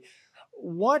inquiry.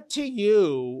 What to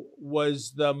you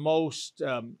was the most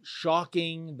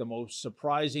shocking, the most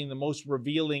surprising, the most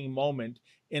revealing moment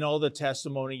in all the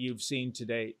testimony you've seen to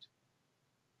date?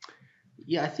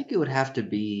 Yeah, I think it would have to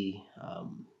be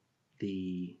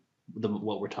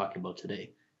what we're talking about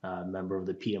today. Member of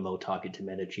the PMO talking to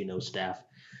Mendocino's staff.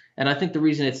 And I think the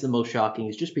reason it's the most shocking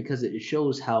is just because it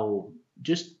shows how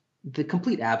just the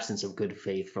complete absence of good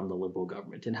faith from the Liberal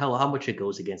government and how much it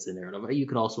goes against the narrative. You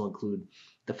could also include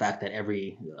the fact that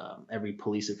every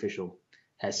police official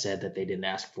has said that they didn't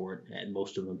ask for it, and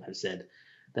most of them have said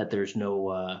that there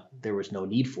was no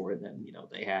need for it. And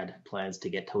they had plans to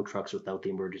get tow trucks without the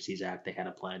Emergencies Act. They had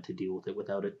a plan to deal with it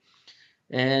without it.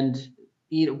 And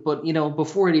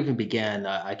before it even began,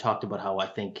 I talked about how I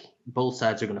think both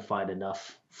sides are going to find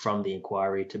enough from the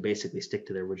inquiry to basically stick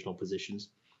to their original positions.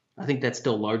 I think that's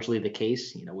still largely the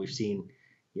case. We've seen,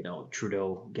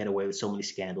 Trudeau get away with so many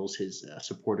scandals. His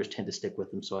supporters tend to stick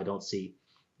with him, so I don't see,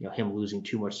 him losing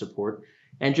too much support.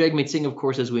 And Jagmeet Singh, of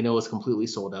course, as we know, is completely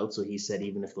sold out. So he said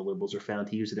even if the Liberals are found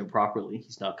to use it improperly,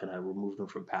 he's not going to remove them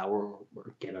from power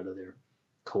or get out of their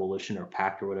coalition or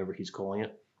pact or whatever he's calling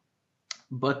it.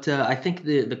 But I think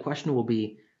the question will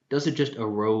be, does it just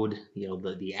erode,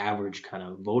 the average kind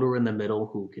of voter in the middle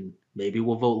who maybe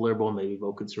will vote liberal, maybe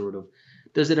vote conservative?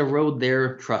 Does it erode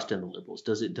their trust in the liberals?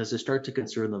 Does it start to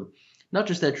concern them? Not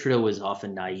just that Trudeau is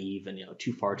often naive and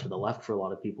too far to the left for a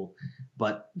lot of people,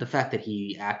 but the fact that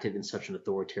he acted in such an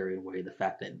authoritarian way, the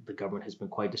fact that the government has been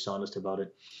quite dishonest about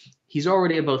it. He's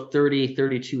already about 30,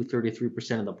 32,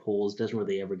 33% of the polls, doesn't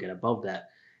really ever get above that.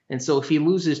 And so if he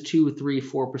loses 2, 3,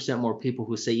 4% more people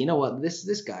who say, you know what,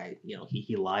 this guy,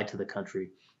 he lied to the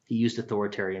country, he used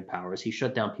authoritarian powers, he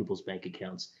shut down people's bank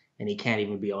accounts, and he can't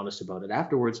even be honest about it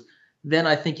afterwards, then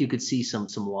I think you could see some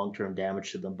long-term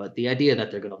damage to them. But the idea that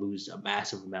they're going to lose a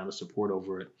massive amount of support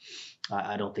over it,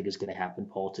 I don't think is going to happen.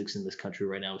 Politics in this country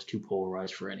right now is too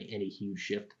polarized for any huge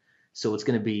shift. So it's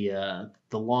going to be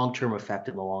the long-term effect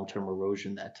and the long-term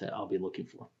erosion that I'll be looking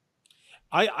for.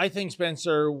 I think,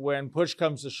 Spencer, when push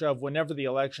comes to shove, whenever the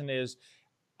election is,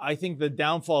 I think the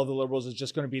downfall of the Liberals is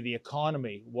just going to be the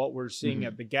economy. What we're seeing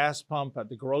at the gas pump, at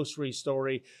the grocery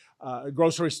stores,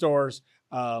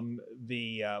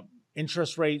 the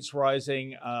interest rates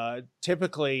rising.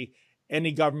 Typically,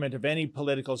 any government of any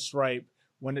political stripe,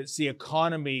 when it's the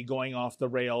economy going off the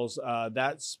rails,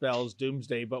 that spells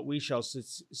doomsday, but we shall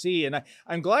see. And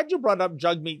I'm glad you brought up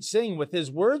Jagmeet Singh. With his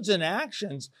words and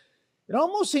actions, it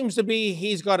almost seems to be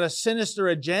he's got a sinister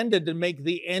agenda to make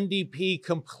the NDP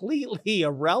completely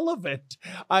irrelevant.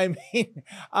 I mean,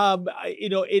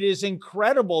 it is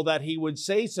incredible that he would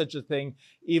say such a thing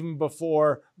even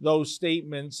before those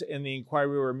statements in the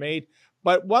inquiry were made.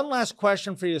 But one last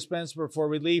question for you, Spencer, before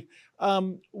we leave.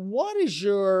 What is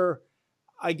your,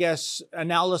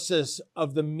 analysis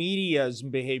of the media's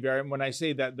behavior? And when I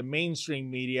say that, the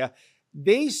mainstream media,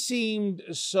 they seemed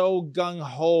so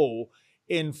gung-ho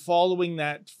in following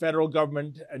that federal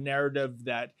government narrative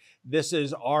that this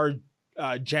is our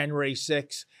January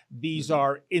 6th, these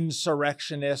are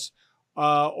insurrectionists,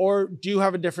 or do you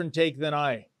have a different take than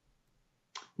I?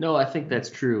 No, I think that's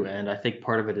true. And I think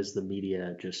part of it is the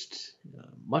media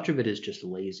much of it is just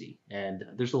lazy. And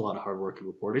there's a lot of hardworking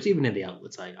reporters, even in the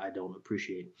outlets I don't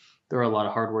appreciate. There are a lot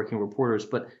of hardworking reporters,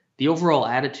 but the overall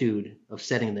attitude of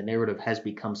setting the narrative has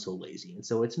become so lazy. And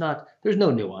so there's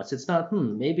no nuance. It's not,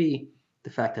 maybe the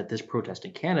fact that this protest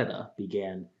in Canada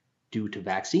began due to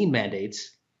vaccine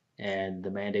mandates and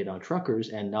the mandate on truckers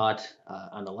and not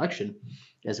an election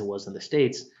as it was in the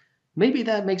States, maybe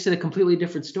that makes it a completely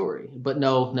different story. But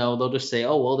no, they'll just say,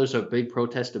 oh, well, there's a big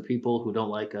protest of people who don't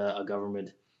like a government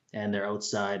and they're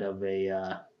outside of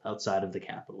the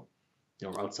Capitol,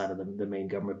 or outside of the main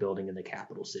government building in the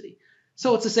capital city.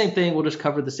 So it's the same thing. We'll just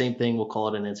cover the same thing. We'll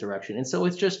call it an insurrection. And so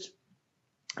it's just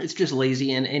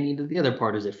lazy. And the other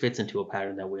part is it fits into a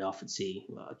pattern that we often see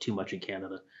too much in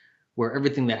Canada, where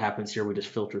everything that happens here, we just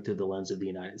filter through the lens of the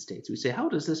United States. We say, how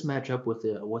does this match up with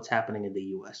what's happening in the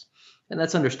U.S.? And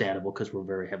that's understandable because we're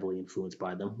very heavily influenced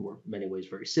by them. We're in many ways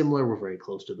very similar. We're very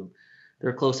close to them.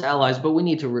 They're close allies, but we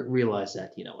need to realize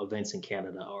that, events in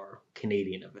Canada are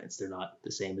Canadian events. They're not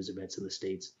the same as events in the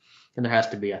States. And there has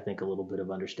to be, I think, a little bit of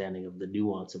understanding of the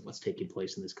nuance of what's taking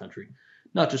place in this country,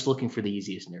 not just looking for the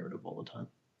easiest narrative all the time.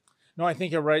 No, I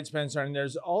think you're right, Spencer. And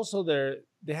there's also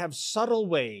they have subtle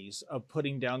ways of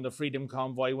putting down the Freedom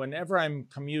Convoy. Whenever I'm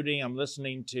commuting, I'm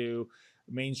listening to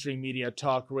mainstream media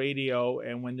talk radio,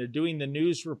 and when they're doing the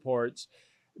news reports,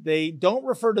 they don't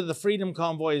refer to the Freedom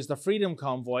Convoy as the Freedom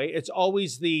Convoy. It's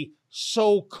always the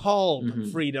so-called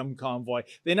Freedom Convoy.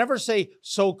 They never say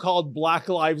so-called Black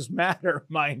Lives Matter,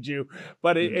 mind you,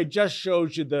 but it just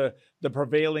shows you the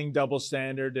prevailing double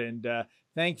standard. And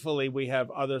thankfully, we have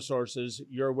other sources,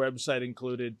 your website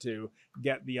included, to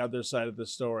get the other side of the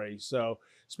story. So,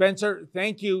 Spencer,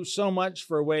 thank you so much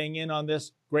for weighing in on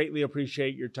this. Greatly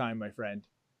appreciate your time, my friend.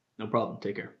 No problem.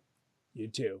 Take care. You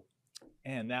too.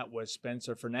 And that was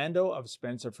Spencer Fernando of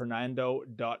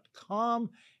SpencerFernando.com.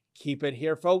 Keep it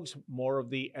here, folks. More of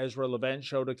the Ezra Levant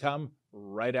Show to come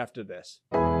right after this.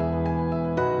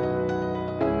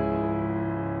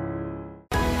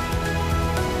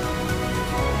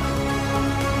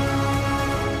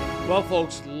 Well,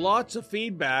 folks, lots of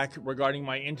feedback regarding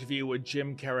my interview with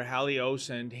Jim Karahalios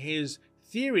and his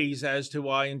theories as to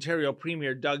why Ontario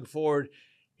Premier Doug Ford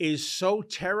is so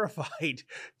terrified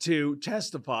to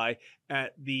testify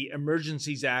at the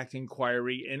Emergencies Act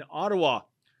inquiry in Ottawa.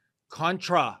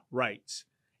 Contra writes,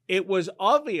 it was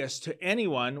obvious to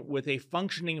anyone with a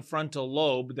functioning frontal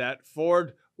lobe that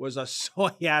Ford was a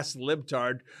soy-ass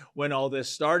libtard when all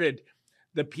this started.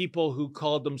 The people who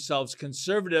called themselves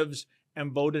conservatives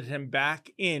and voted him back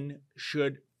in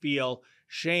should feel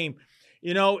shame.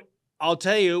 I'll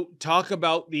tell you, talk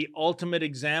about the ultimate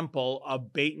example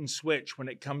of bait and switch when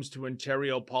it comes to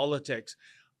Ontario politics.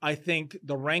 I think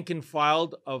the rank and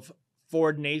file of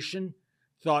Ford Nation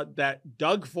thought that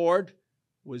Doug Ford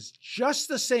was just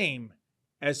the same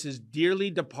as his dearly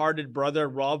departed brother,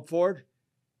 Rob Ford.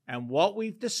 And what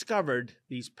we've discovered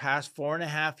these past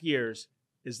 4.5 years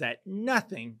is that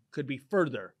nothing could be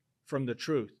further from the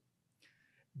truth.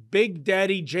 Big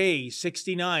Daddy J,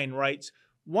 69, writes,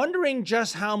 wondering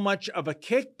just how much of a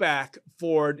kickback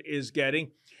Ford is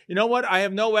getting. You know what? I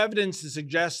have no evidence to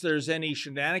suggest there's any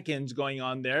shenanigans going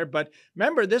on there. But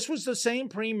remember, this was the same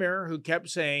premier who kept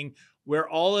saying, we're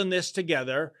all in this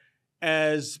together,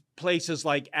 as places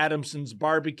like Adamson's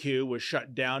Barbecue was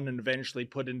shut down and eventually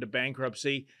put into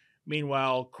bankruptcy.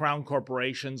 Meanwhile, crown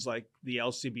corporations like the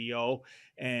LCBO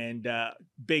and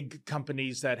big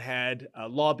companies that had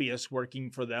lobbyists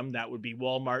working for them, that would be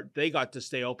Walmart, they got to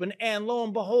stay open. And lo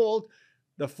and behold,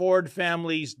 the Ford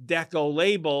family's Deco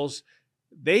labels,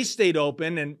 they stayed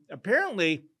open. And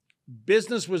apparently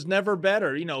business was never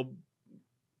better, you know,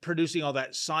 producing all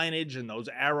that signage and those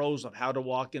arrows of how to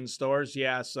walk in stores.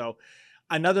 Yeah, so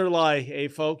another lie, eh,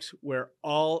 folks? We're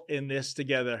all in this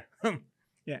together.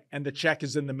 Yeah, and the check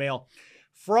is in the mail.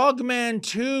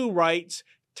 Frogman2 writes,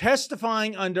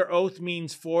 testifying under oath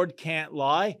means Ford can't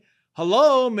lie.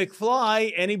 Hello,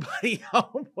 McFly, anybody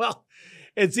home? Well,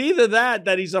 it's either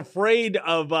that he's afraid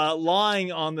of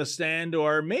lying on the stand,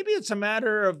 or maybe it's a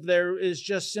matter of there is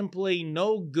just simply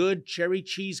no good cherry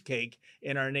cheesecake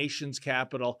in our nation's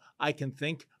capital. I can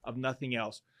think of nothing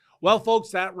else. Well,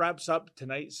 folks, that wraps up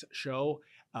tonight's show.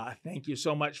 Thank you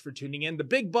so much for tuning in. The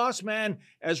big boss man,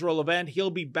 Ezra Levant, he'll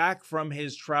be back from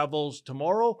his travels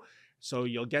tomorrow, so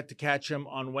you'll get to catch him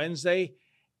on Wednesday.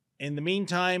 In the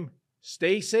meantime,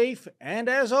 stay safe, and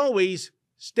as always,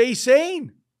 stay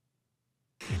sane.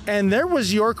 And there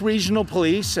was York Regional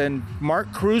Police and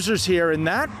Mark Cruisers here, and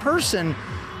that person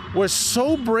was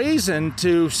so brazen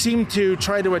to seem to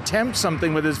try to attempt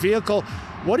something with his vehicle.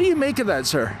 What do you make of that,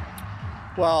 sir?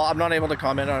 Well, I'm not able to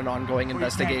comment on an ongoing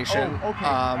investigation. Okay.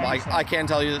 I can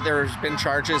tell you that there's been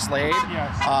charges laid.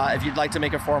 Yes. If you'd like to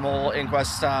make a formal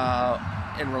inquest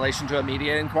in relation to a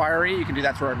media inquiry, you can do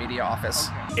that through our media office.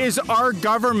 Is our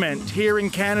government here in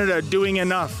Canada doing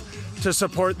enough to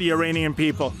support the Iranian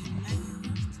people?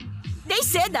 They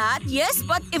say that, yes,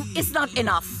 but it's not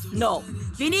enough. No,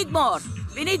 we need more.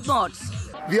 We need more.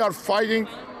 We are fighting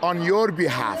on your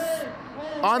behalf,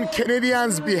 on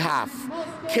Canadians' behalf.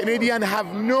 Canadians have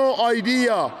no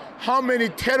idea how many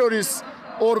terrorists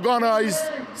organized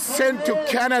sent to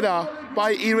Canada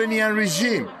by Iranian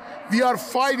regime. We are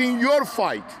fighting your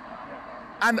fight.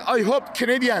 And I hope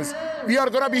Canadians, we are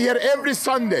gonna be here every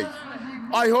Sunday.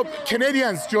 I hope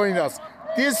Canadians join us.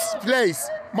 This place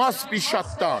must be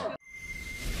shut down.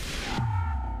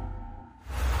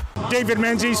 David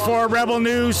Menzies for Rebel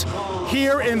News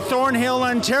here in Thornhill,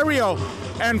 Ontario.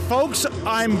 And folks,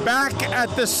 I'm back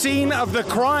at the scene of the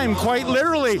crime, quite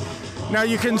literally. Now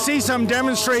you can see some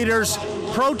demonstrators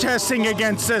protesting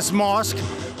against this mosque,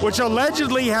 which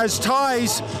allegedly has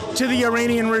ties to the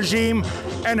Iranian regime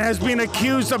and has been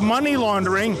accused of money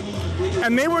laundering.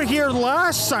 And they were here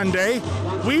last Sunday.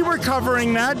 We were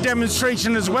covering that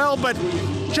demonstration as well, but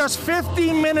just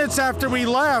 15 minutes after we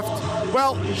left,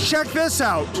 well, check this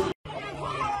out.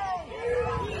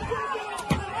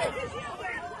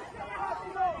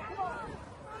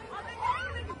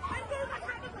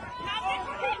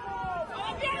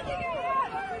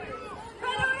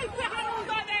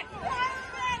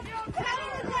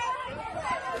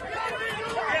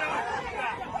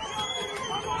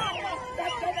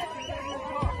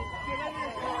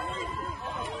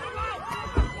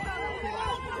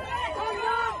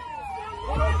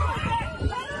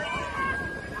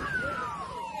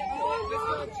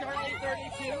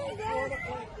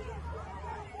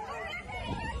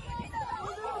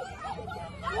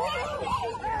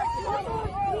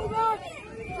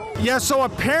 Yeah, so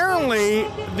apparently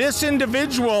this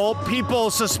individual,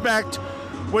 people suspect,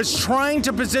 was trying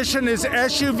to position his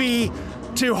SUV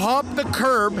to hop the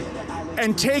curb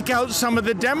and take out some of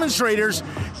the demonstrators.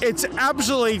 It's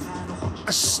absolutely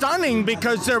stunning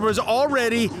because there was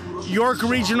already York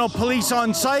Regional Police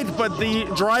on site, but the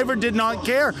driver did not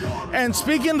care. And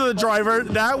speaking to the driver,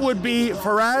 that would be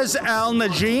Faraz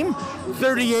Al-Najim,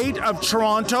 38, of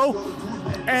Toronto.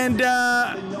 And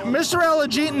Mr.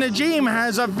 Al-Najim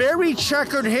has a very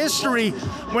checkered history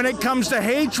when it comes to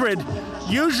hatred.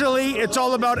 Usually it's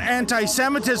all about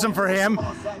anti-Semitism for him.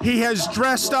 He has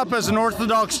dressed up as an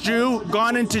Orthodox Jew,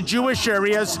 gone into Jewish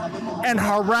areas, and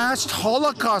harassed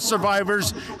Holocaust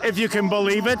survivors, if you can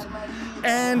believe it.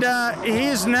 And he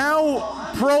is now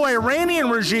pro-Iranian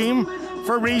regime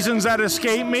for reasons that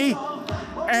escape me.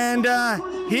 And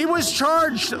he was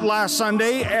charged last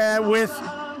Sunday with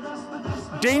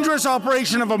dangerous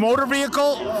operation of a motor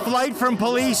vehicle, flight from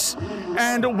police,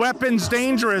 and weapons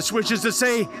dangerous, which is to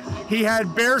say he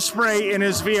had bear spray in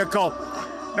his vehicle.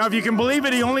 Now, if you can believe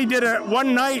it, he only did it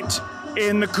one night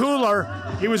in the cooler.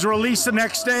 He was released the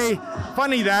next day.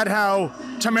 Funny that, how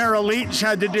Tamara Leach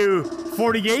had to do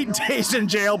 48 days in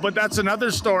jail, but that's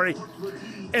another story.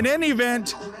 In any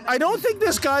event, I don't think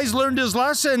this guy's learned his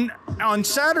lesson. On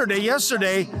Saturday,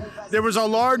 yesterday, there was a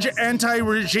large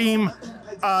anti-regime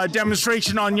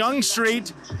demonstration on Yonge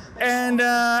Street, and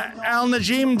Al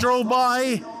Najim drove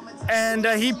by, and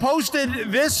he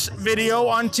posted this video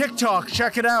on TikTok.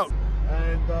 Check it out.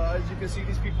 And as you can see,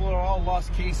 these people are all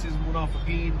lost cases.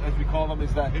 Munafiqeen, as we call them,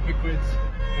 is that hypocrites,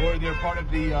 or they're part of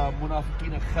the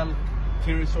Munafiqeen al-Khalq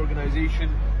terrorist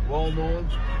organization, well known.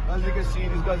 As you can see,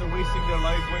 these guys are wasting their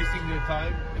life, wasting their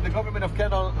time. And the government of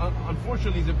Canada,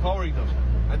 unfortunately, is empowering them.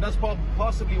 And that's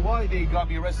possibly why they got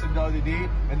me arrested the other day,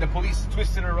 and the police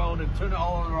twisted around and turned it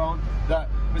all around that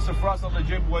Mr. Firas Al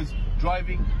Najim was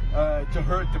driving to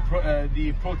hurt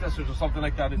the protesters or something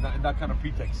like that in that kind of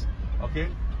pretext. Okay?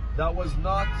 That was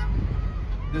not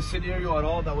the scenario at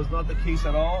all. That was not the case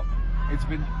at all. It's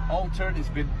been altered, it's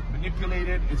been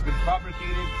manipulated, it's been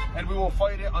fabricated, and we will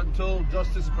fight it until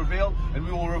justice prevails, and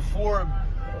we will reform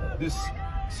this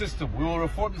system. We will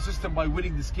reform the system by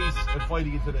winning this case and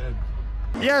fighting it to the end.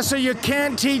 Yeah, so you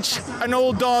can't teach an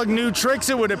old dog new tricks,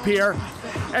 it would appear.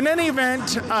 In any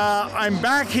event, I'm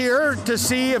back here to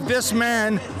see if this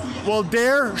man will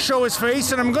dare show his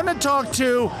face, and I'm going to talk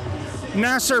to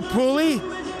Nasser Pouli.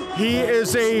 He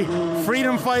is a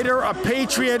freedom fighter, a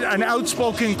patriot, an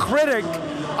outspoken critic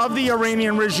of the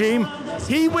Iranian regime.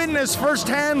 He witnessed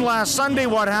firsthand last Sunday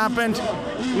what happened.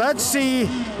 Let's see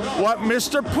what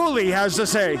Mr. Pouli has to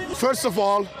say. First of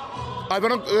all, I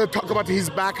want to talk about his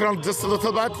background just a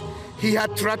little bit. He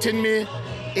had threatened me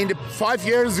 5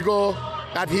 years ago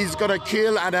that he's going to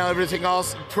kill and everything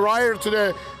else. Prior to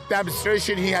the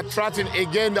demonstration, he had threatened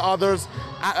again the others.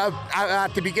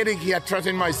 At the beginning, he had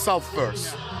threatened myself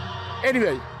first.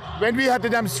 Anyway, when we had the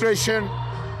demonstration,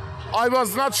 I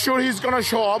was not sure he's going to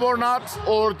show up or not,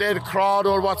 or their crowd,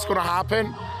 or what's going to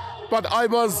happen. But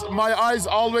my eyes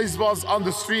always was on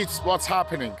the streets, what's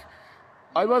happening.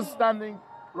 I was standing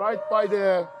right by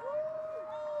the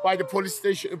police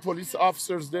station, police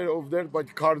officers there, over there, by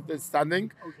the car that's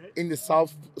standing in the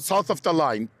south of the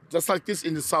line, just like this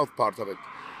in the south part of it.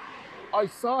 I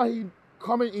saw him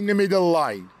coming in the middle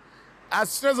line. As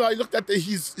soon as I looked at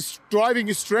he's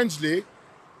driving strangely,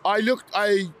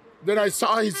 when I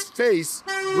saw his face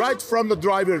right from the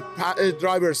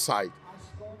driver's side,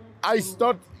 I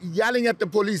start yelling at the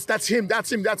police, that's him, that's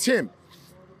him, that's him.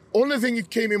 Only thing that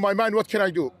came in my mind, what can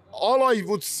I do? All I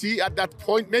would see at that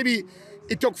point, maybe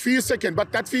it took few seconds,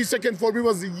 but that few seconds for me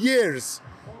was years.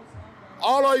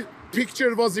 All I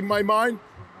pictured was in my mind,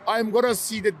 I'm gonna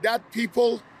see that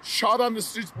people shot on the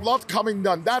streets, blood coming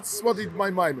down. That's what in my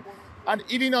mind. And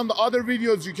even on the other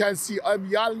videos you can see, I'm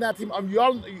yelling at him,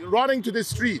 running to the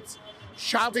streets,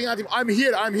 shouting at him, I'm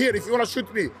here, if you wanna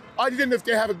shoot me. I didn't know if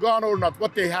they have a gun or not,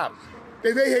 what they have.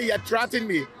 The way he had threatened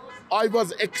me, I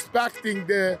was expecting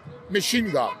the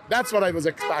machine gun. That's what I was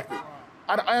expecting.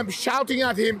 And I am shouting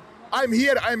at him, I'm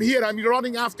here, I'm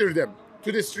running after them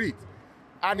to the street.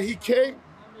 And he came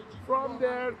from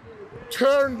there,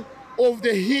 turned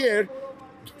over here,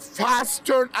 fast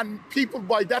turn, and people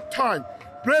by that time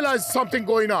realized something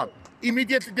going on.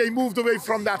 Immediately they moved away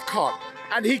from that car.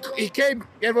 And he came,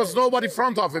 there was nobody in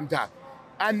front of him that.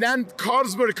 And then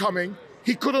cars were coming,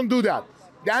 he couldn't do that.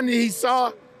 Then he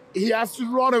saw he has to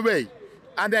run away.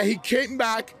 And then he came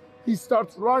back, he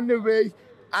starts running away.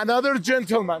 Another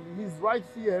gentleman, he's right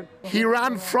here, he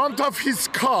ran in front of his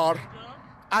car.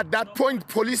 At that point,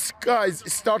 police guys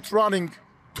start running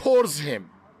towards him.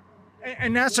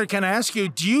 And Nasser, can I ask you,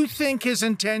 do you think his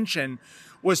intention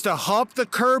was to hop the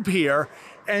curb here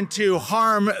and to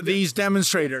harm these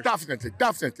demonstrators?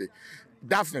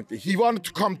 Definitely. He wanted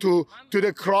to come to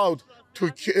the crowd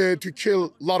to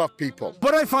kill a lot of people.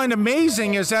 What I find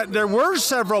amazing is that there were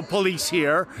several police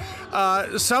here,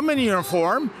 some in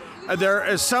uniform,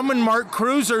 some in marked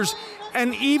cruisers,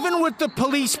 and even with the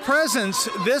police presence,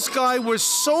 this guy was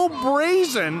so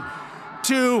brazen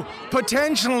to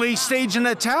potentially stage an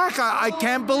attack. I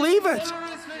can't believe it.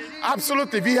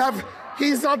 Absolutely.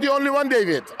 He's not the only one,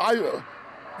 David.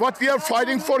 What we are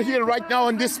fighting for here right now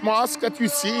in this mosque that you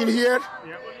see in here,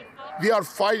 we are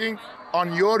fighting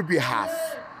on your behalf,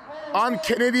 on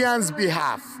Canadians'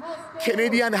 behalf.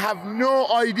 Canadians have no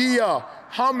idea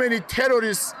how many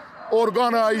terrorists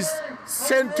organized,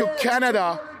 sent to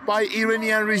Canada by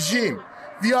Iranian regime.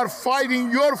 We are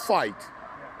fighting your fight.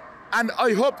 And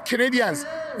I hope Canadians,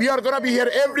 we are gonna be here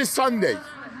every Sunday.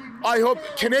 I hope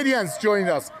Canadians join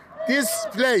us. This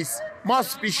place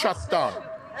must be shut down.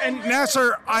 And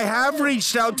Nasser, I have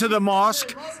reached out to the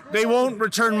mosque. They won't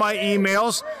return my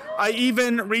emails. I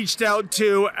even reached out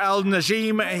to Al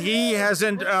Najim. He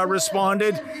hasn't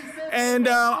responded. And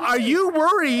are you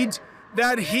worried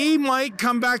that he might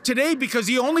come back today because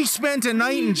he only spent a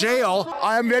night in jail?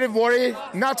 I am very worried,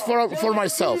 not for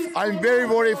myself. I'm very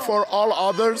worried for all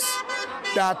others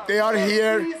that they are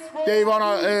here. They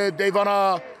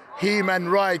wanna human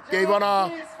right. They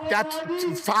wanna that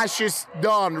fascist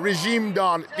done, regime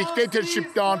done,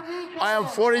 dictatorship done. I am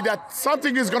worried that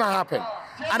something is gonna happen.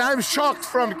 And I'm shocked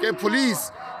from the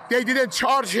police. They didn't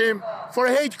charge him for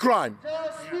a hate crime.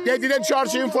 They didn't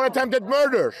charge him for attempted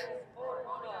murder.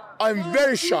 I'm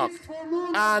very shocked.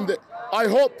 And I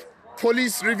hope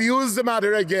police reviews the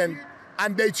matter again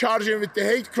and they charge him with the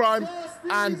hate crime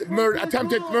and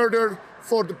attempted murder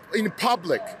in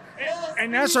public.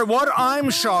 And Nasser, what I'm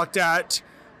shocked at,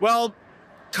 well,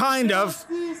 kind of,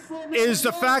 is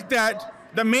the fact that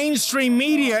the mainstream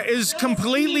media is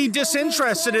completely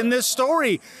disinterested in this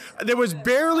story. There was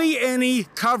barely any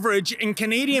coverage in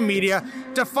Canadian media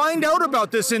to find out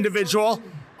about this individual.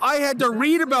 I had to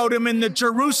read about him in the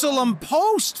Jerusalem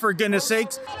Post, for goodness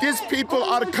sakes. These people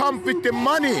are come with the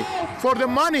money, for the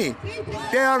money.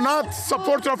 They are not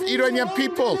supporters of Iranian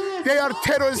people. They are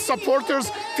terrorist supporters.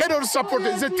 Terrorist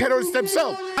supporters, the terrorists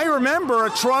themselves. I remember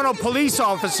a Toronto police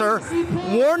officer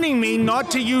warning me not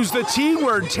to use the T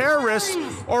word, terrorist,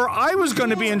 or I was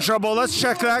going to be in trouble. Let's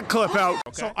check that clip out.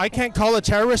 Okay. So I can't call a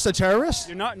terrorist a terrorist?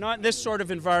 You're not in this sort of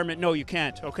environment. No, you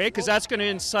can't, okay? Because that's going to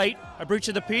incite a breach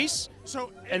of the peace.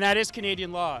 And that is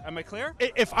Canadian law. Am I clear?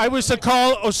 If I was to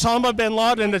call Osama bin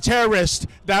Laden a terrorist,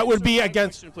 that would be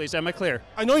against. Please, am I clear?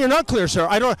 I know you're not clear, sir.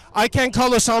 I can't call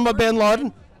Osama bin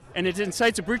Laden. And it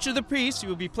incites a breach of the peace. You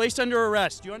will be placed under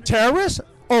arrest. Do you understand? Terrorist?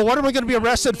 Oh, what am I going to be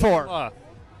arrested for? Law.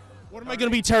 What am I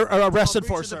going to be arrested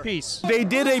for, sir? Peace. They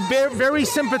did a very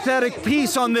sympathetic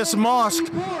piece on this mosque,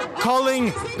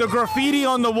 calling the graffiti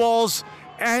on the walls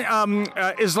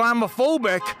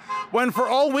Islamophobic, when for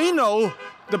all we know,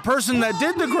 the person that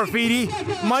did the graffiti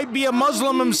might be a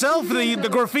Muslim himself. The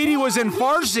graffiti was in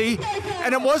Farsi,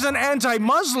 and it wasn't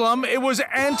anti-Muslim, it was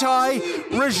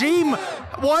anti-regime.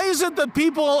 Why is it that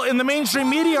people in the mainstream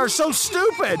media are so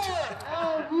stupid?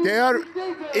 They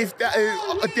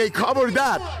cover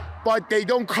that, but they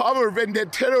don't cover when they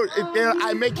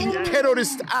are making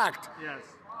terrorist act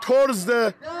towards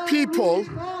the people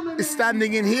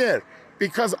standing in here.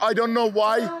 Because I don't know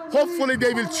why. Hopefully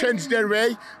they will change their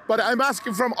way. But I'm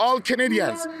asking from all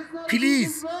Canadians,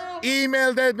 please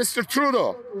email Mr.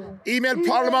 Trudeau, email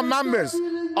Parliament members,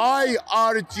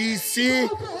 IRGC,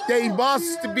 they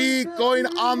must be going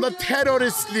on the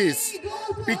terrorist list.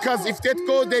 Because if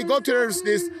they go terrorist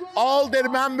list, all their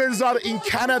members are in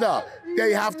Canada.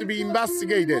 They have to be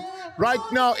investigated. Right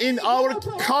now in our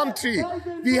country,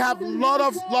 we have lot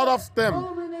of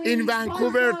them. In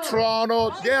Vancouver,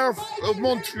 Toronto, there,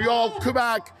 Montreal,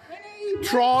 Quebec,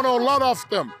 Toronto, a lot of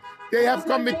them. They have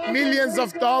come with millions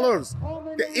of dollars.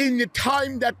 In the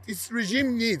time that this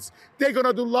regime needs, they're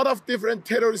gonna do a lot of different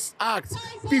terrorist acts.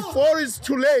 Before it's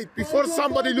too late, before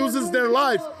somebody loses their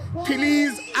life,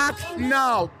 please act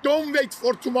now. Don't wait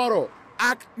for tomorrow.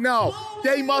 Act now.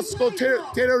 They must go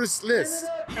terrorist list.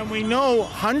 And we know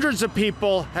hundreds of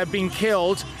people have been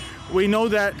killed. We know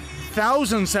that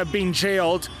thousands have been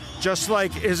jailed, just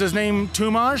like, is his name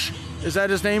Tumaj? Is that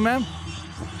his name, ma'am?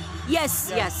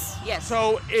 Yes.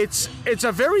 So it's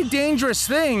a very dangerous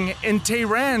thing in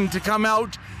Tehran to come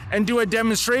out and do a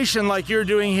demonstration like you're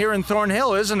doing here in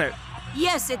Thornhill, isn't it?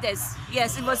 Yes, it is.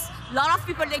 Yes, it was a lot of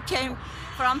people that came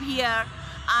from here,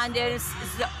 and there's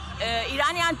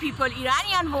Iranian people,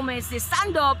 Iranian women, they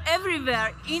stand up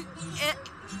everywhere in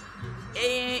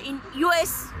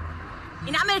US,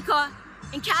 in America,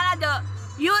 in Canada,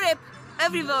 Europe,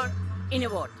 everywhere in the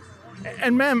world.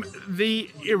 And ma'am, the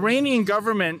Iranian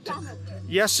government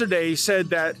yesterday said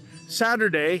that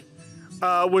Saturday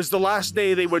was the last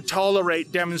day they would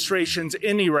tolerate demonstrations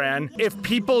in Iran. If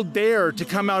people dare to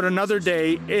come out another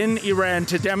day in Iran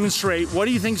to demonstrate, what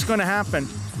do you think is going to happen?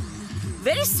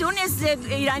 Very soon as the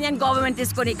Iranian government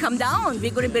is going to come down,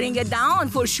 we're going to bring it down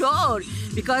for sure.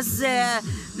 Because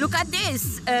look at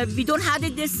this, we don't have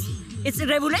this. It's a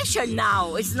revolution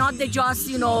now. It's not just,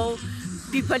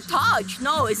 people talk.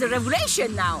 No, it's a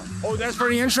revolution now. Oh, that's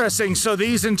very interesting. So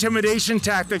these intimidation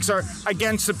tactics are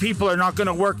against the people are not going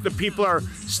to work. The people are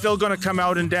still going to come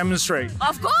out and demonstrate.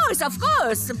 Of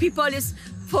course. The people is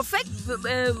perfect.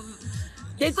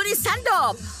 They're going to stand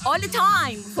up all the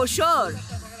time, for sure.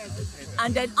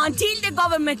 And then until the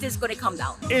government is going to come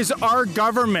down. Is our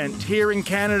government here in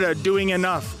Canada doing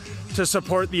enough to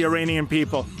support the Iranian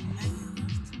people?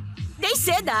 They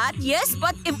say that, yes,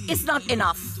 but it's not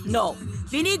enough. No,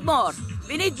 we need more.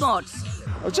 We need more.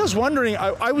 I was just wondering,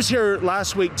 I was here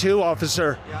last week too,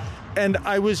 officer, and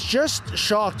I was just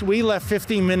shocked. We left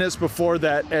 15 minutes before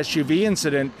that SUV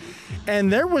incident,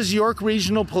 and there was York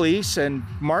Regional Police and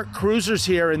Mark Cruisers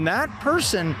here, and that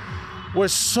person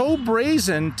was so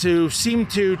brazen to seem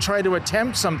to try to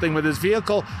attempt something with his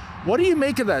vehicle. What do you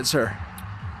make of that, sir?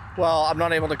 Well, I'm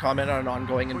not able to comment on an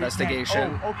ongoing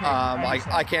investigation. Okay.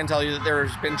 I can tell you that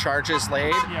there's been charges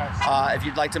laid. Yes. If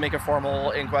you'd like to make a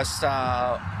formal inquest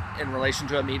in relation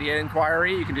to a media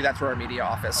inquiry, you can do that through our media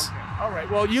office. Okay. All right.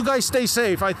 Well, you guys stay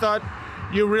safe. I thought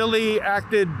you really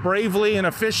acted bravely and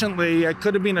efficiently. It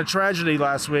could have been a tragedy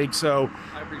last week, so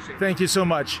I appreciate it. Thank you so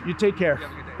much. You take care.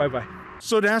 Bye-bye.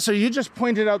 So, Nasser, you just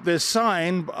pointed out this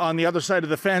sign on the other side of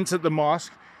the fence at the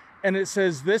mosque, and it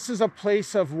says this is a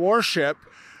place of worship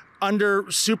under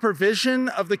supervision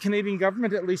of the Canadian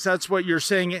government. At least that's what you're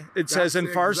saying. It says in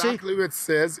Farsi. Exactly what it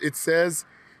says. It says,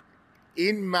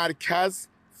 "In markaz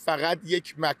faqat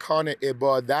yek makan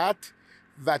ibadat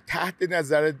و تحت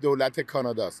نظر دولت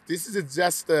کانادا است." This is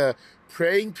just a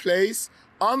praying place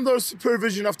under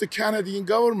supervision of the Canadian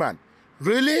government.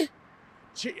 Really?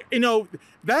 You know,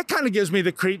 that kind of gives me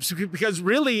the creeps, because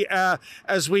really,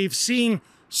 as we've seen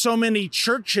so many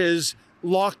churches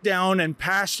locked down and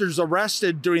pastors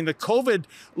arrested during the COVID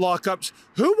lockups,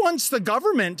 who wants the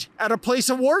government at a place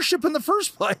of worship in the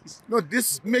first place? No,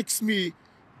 this makes me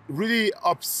really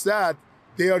upset.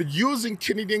 They are using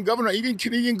Canadian government. Even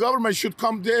Canadian government should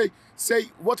come there,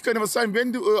 say what kind of a sign.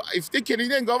 When if the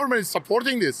Canadian government is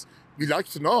supporting this, we like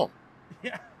to know.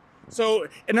 Yeah. So,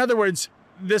 in other words,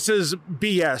 this is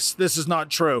BS. This is not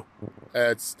true.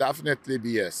 It's definitely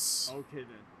BS. Okay,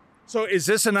 then. So is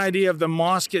this an idea of the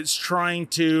mosque? It's trying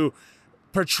to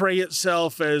portray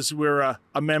itself as we're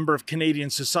a member of Canadian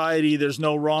society. There's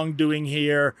no wrongdoing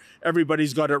here.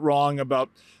 Everybody's got it wrong about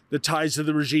the ties to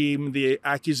the regime, the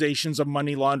accusations of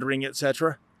money laundering,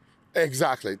 etc.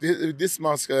 Exactly. This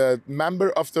mosque, member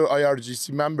of the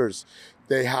IRGC members,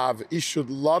 they have issued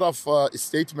a lot of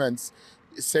statements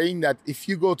saying that if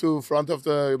you go to front of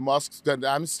the mosque to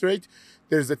demonstrate,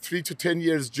 there's a 3 to 10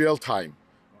 years jail time.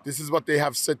 This is what they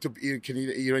have said to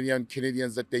Iranian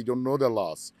Canadians, that they don't know the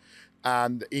laws.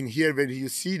 And in here, when you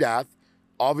see that,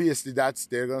 obviously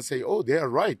they're going to say, oh, they are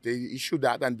right. They issued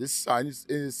that, and this sign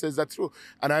says that's true.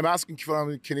 And I'm asking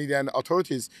from Canadian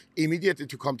authorities immediately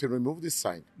to come to remove this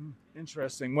sign.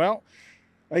 Interesting. Well,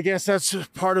 I guess that's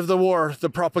part of the war, the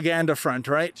propaganda front,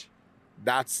 right?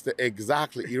 That's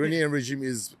exactly. Iranian regime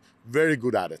is very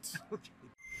good at it.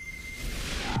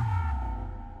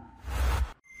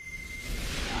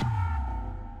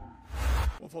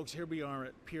 Well, folks, here we are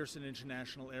at Pearson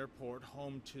International Airport,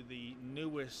 home to the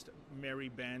newest merry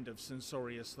band of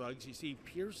censorious thugs. You see,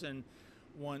 Pearson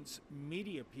wants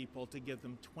media people to give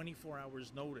them 24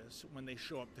 hours notice when they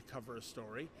show up to cover a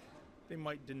story. They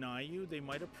might deny you, they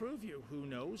might approve you, who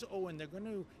knows? Oh, and they're going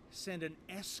to send an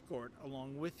escort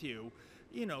along with you,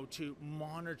 you know, to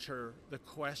monitor the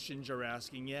questions you're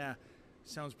asking. Yeah,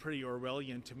 sounds pretty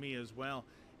Orwellian to me as well.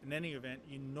 In any event,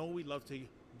 you know we love to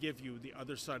give you the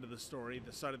other side of the story,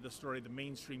 the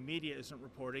mainstream media isn't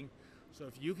reporting. So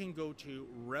if you can go to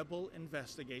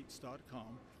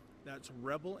rebelinvestigates.com, that's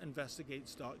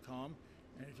rebelinvestigates.com,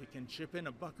 and if you can chip in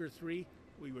 $1 or $3,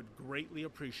 we would greatly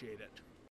appreciate it.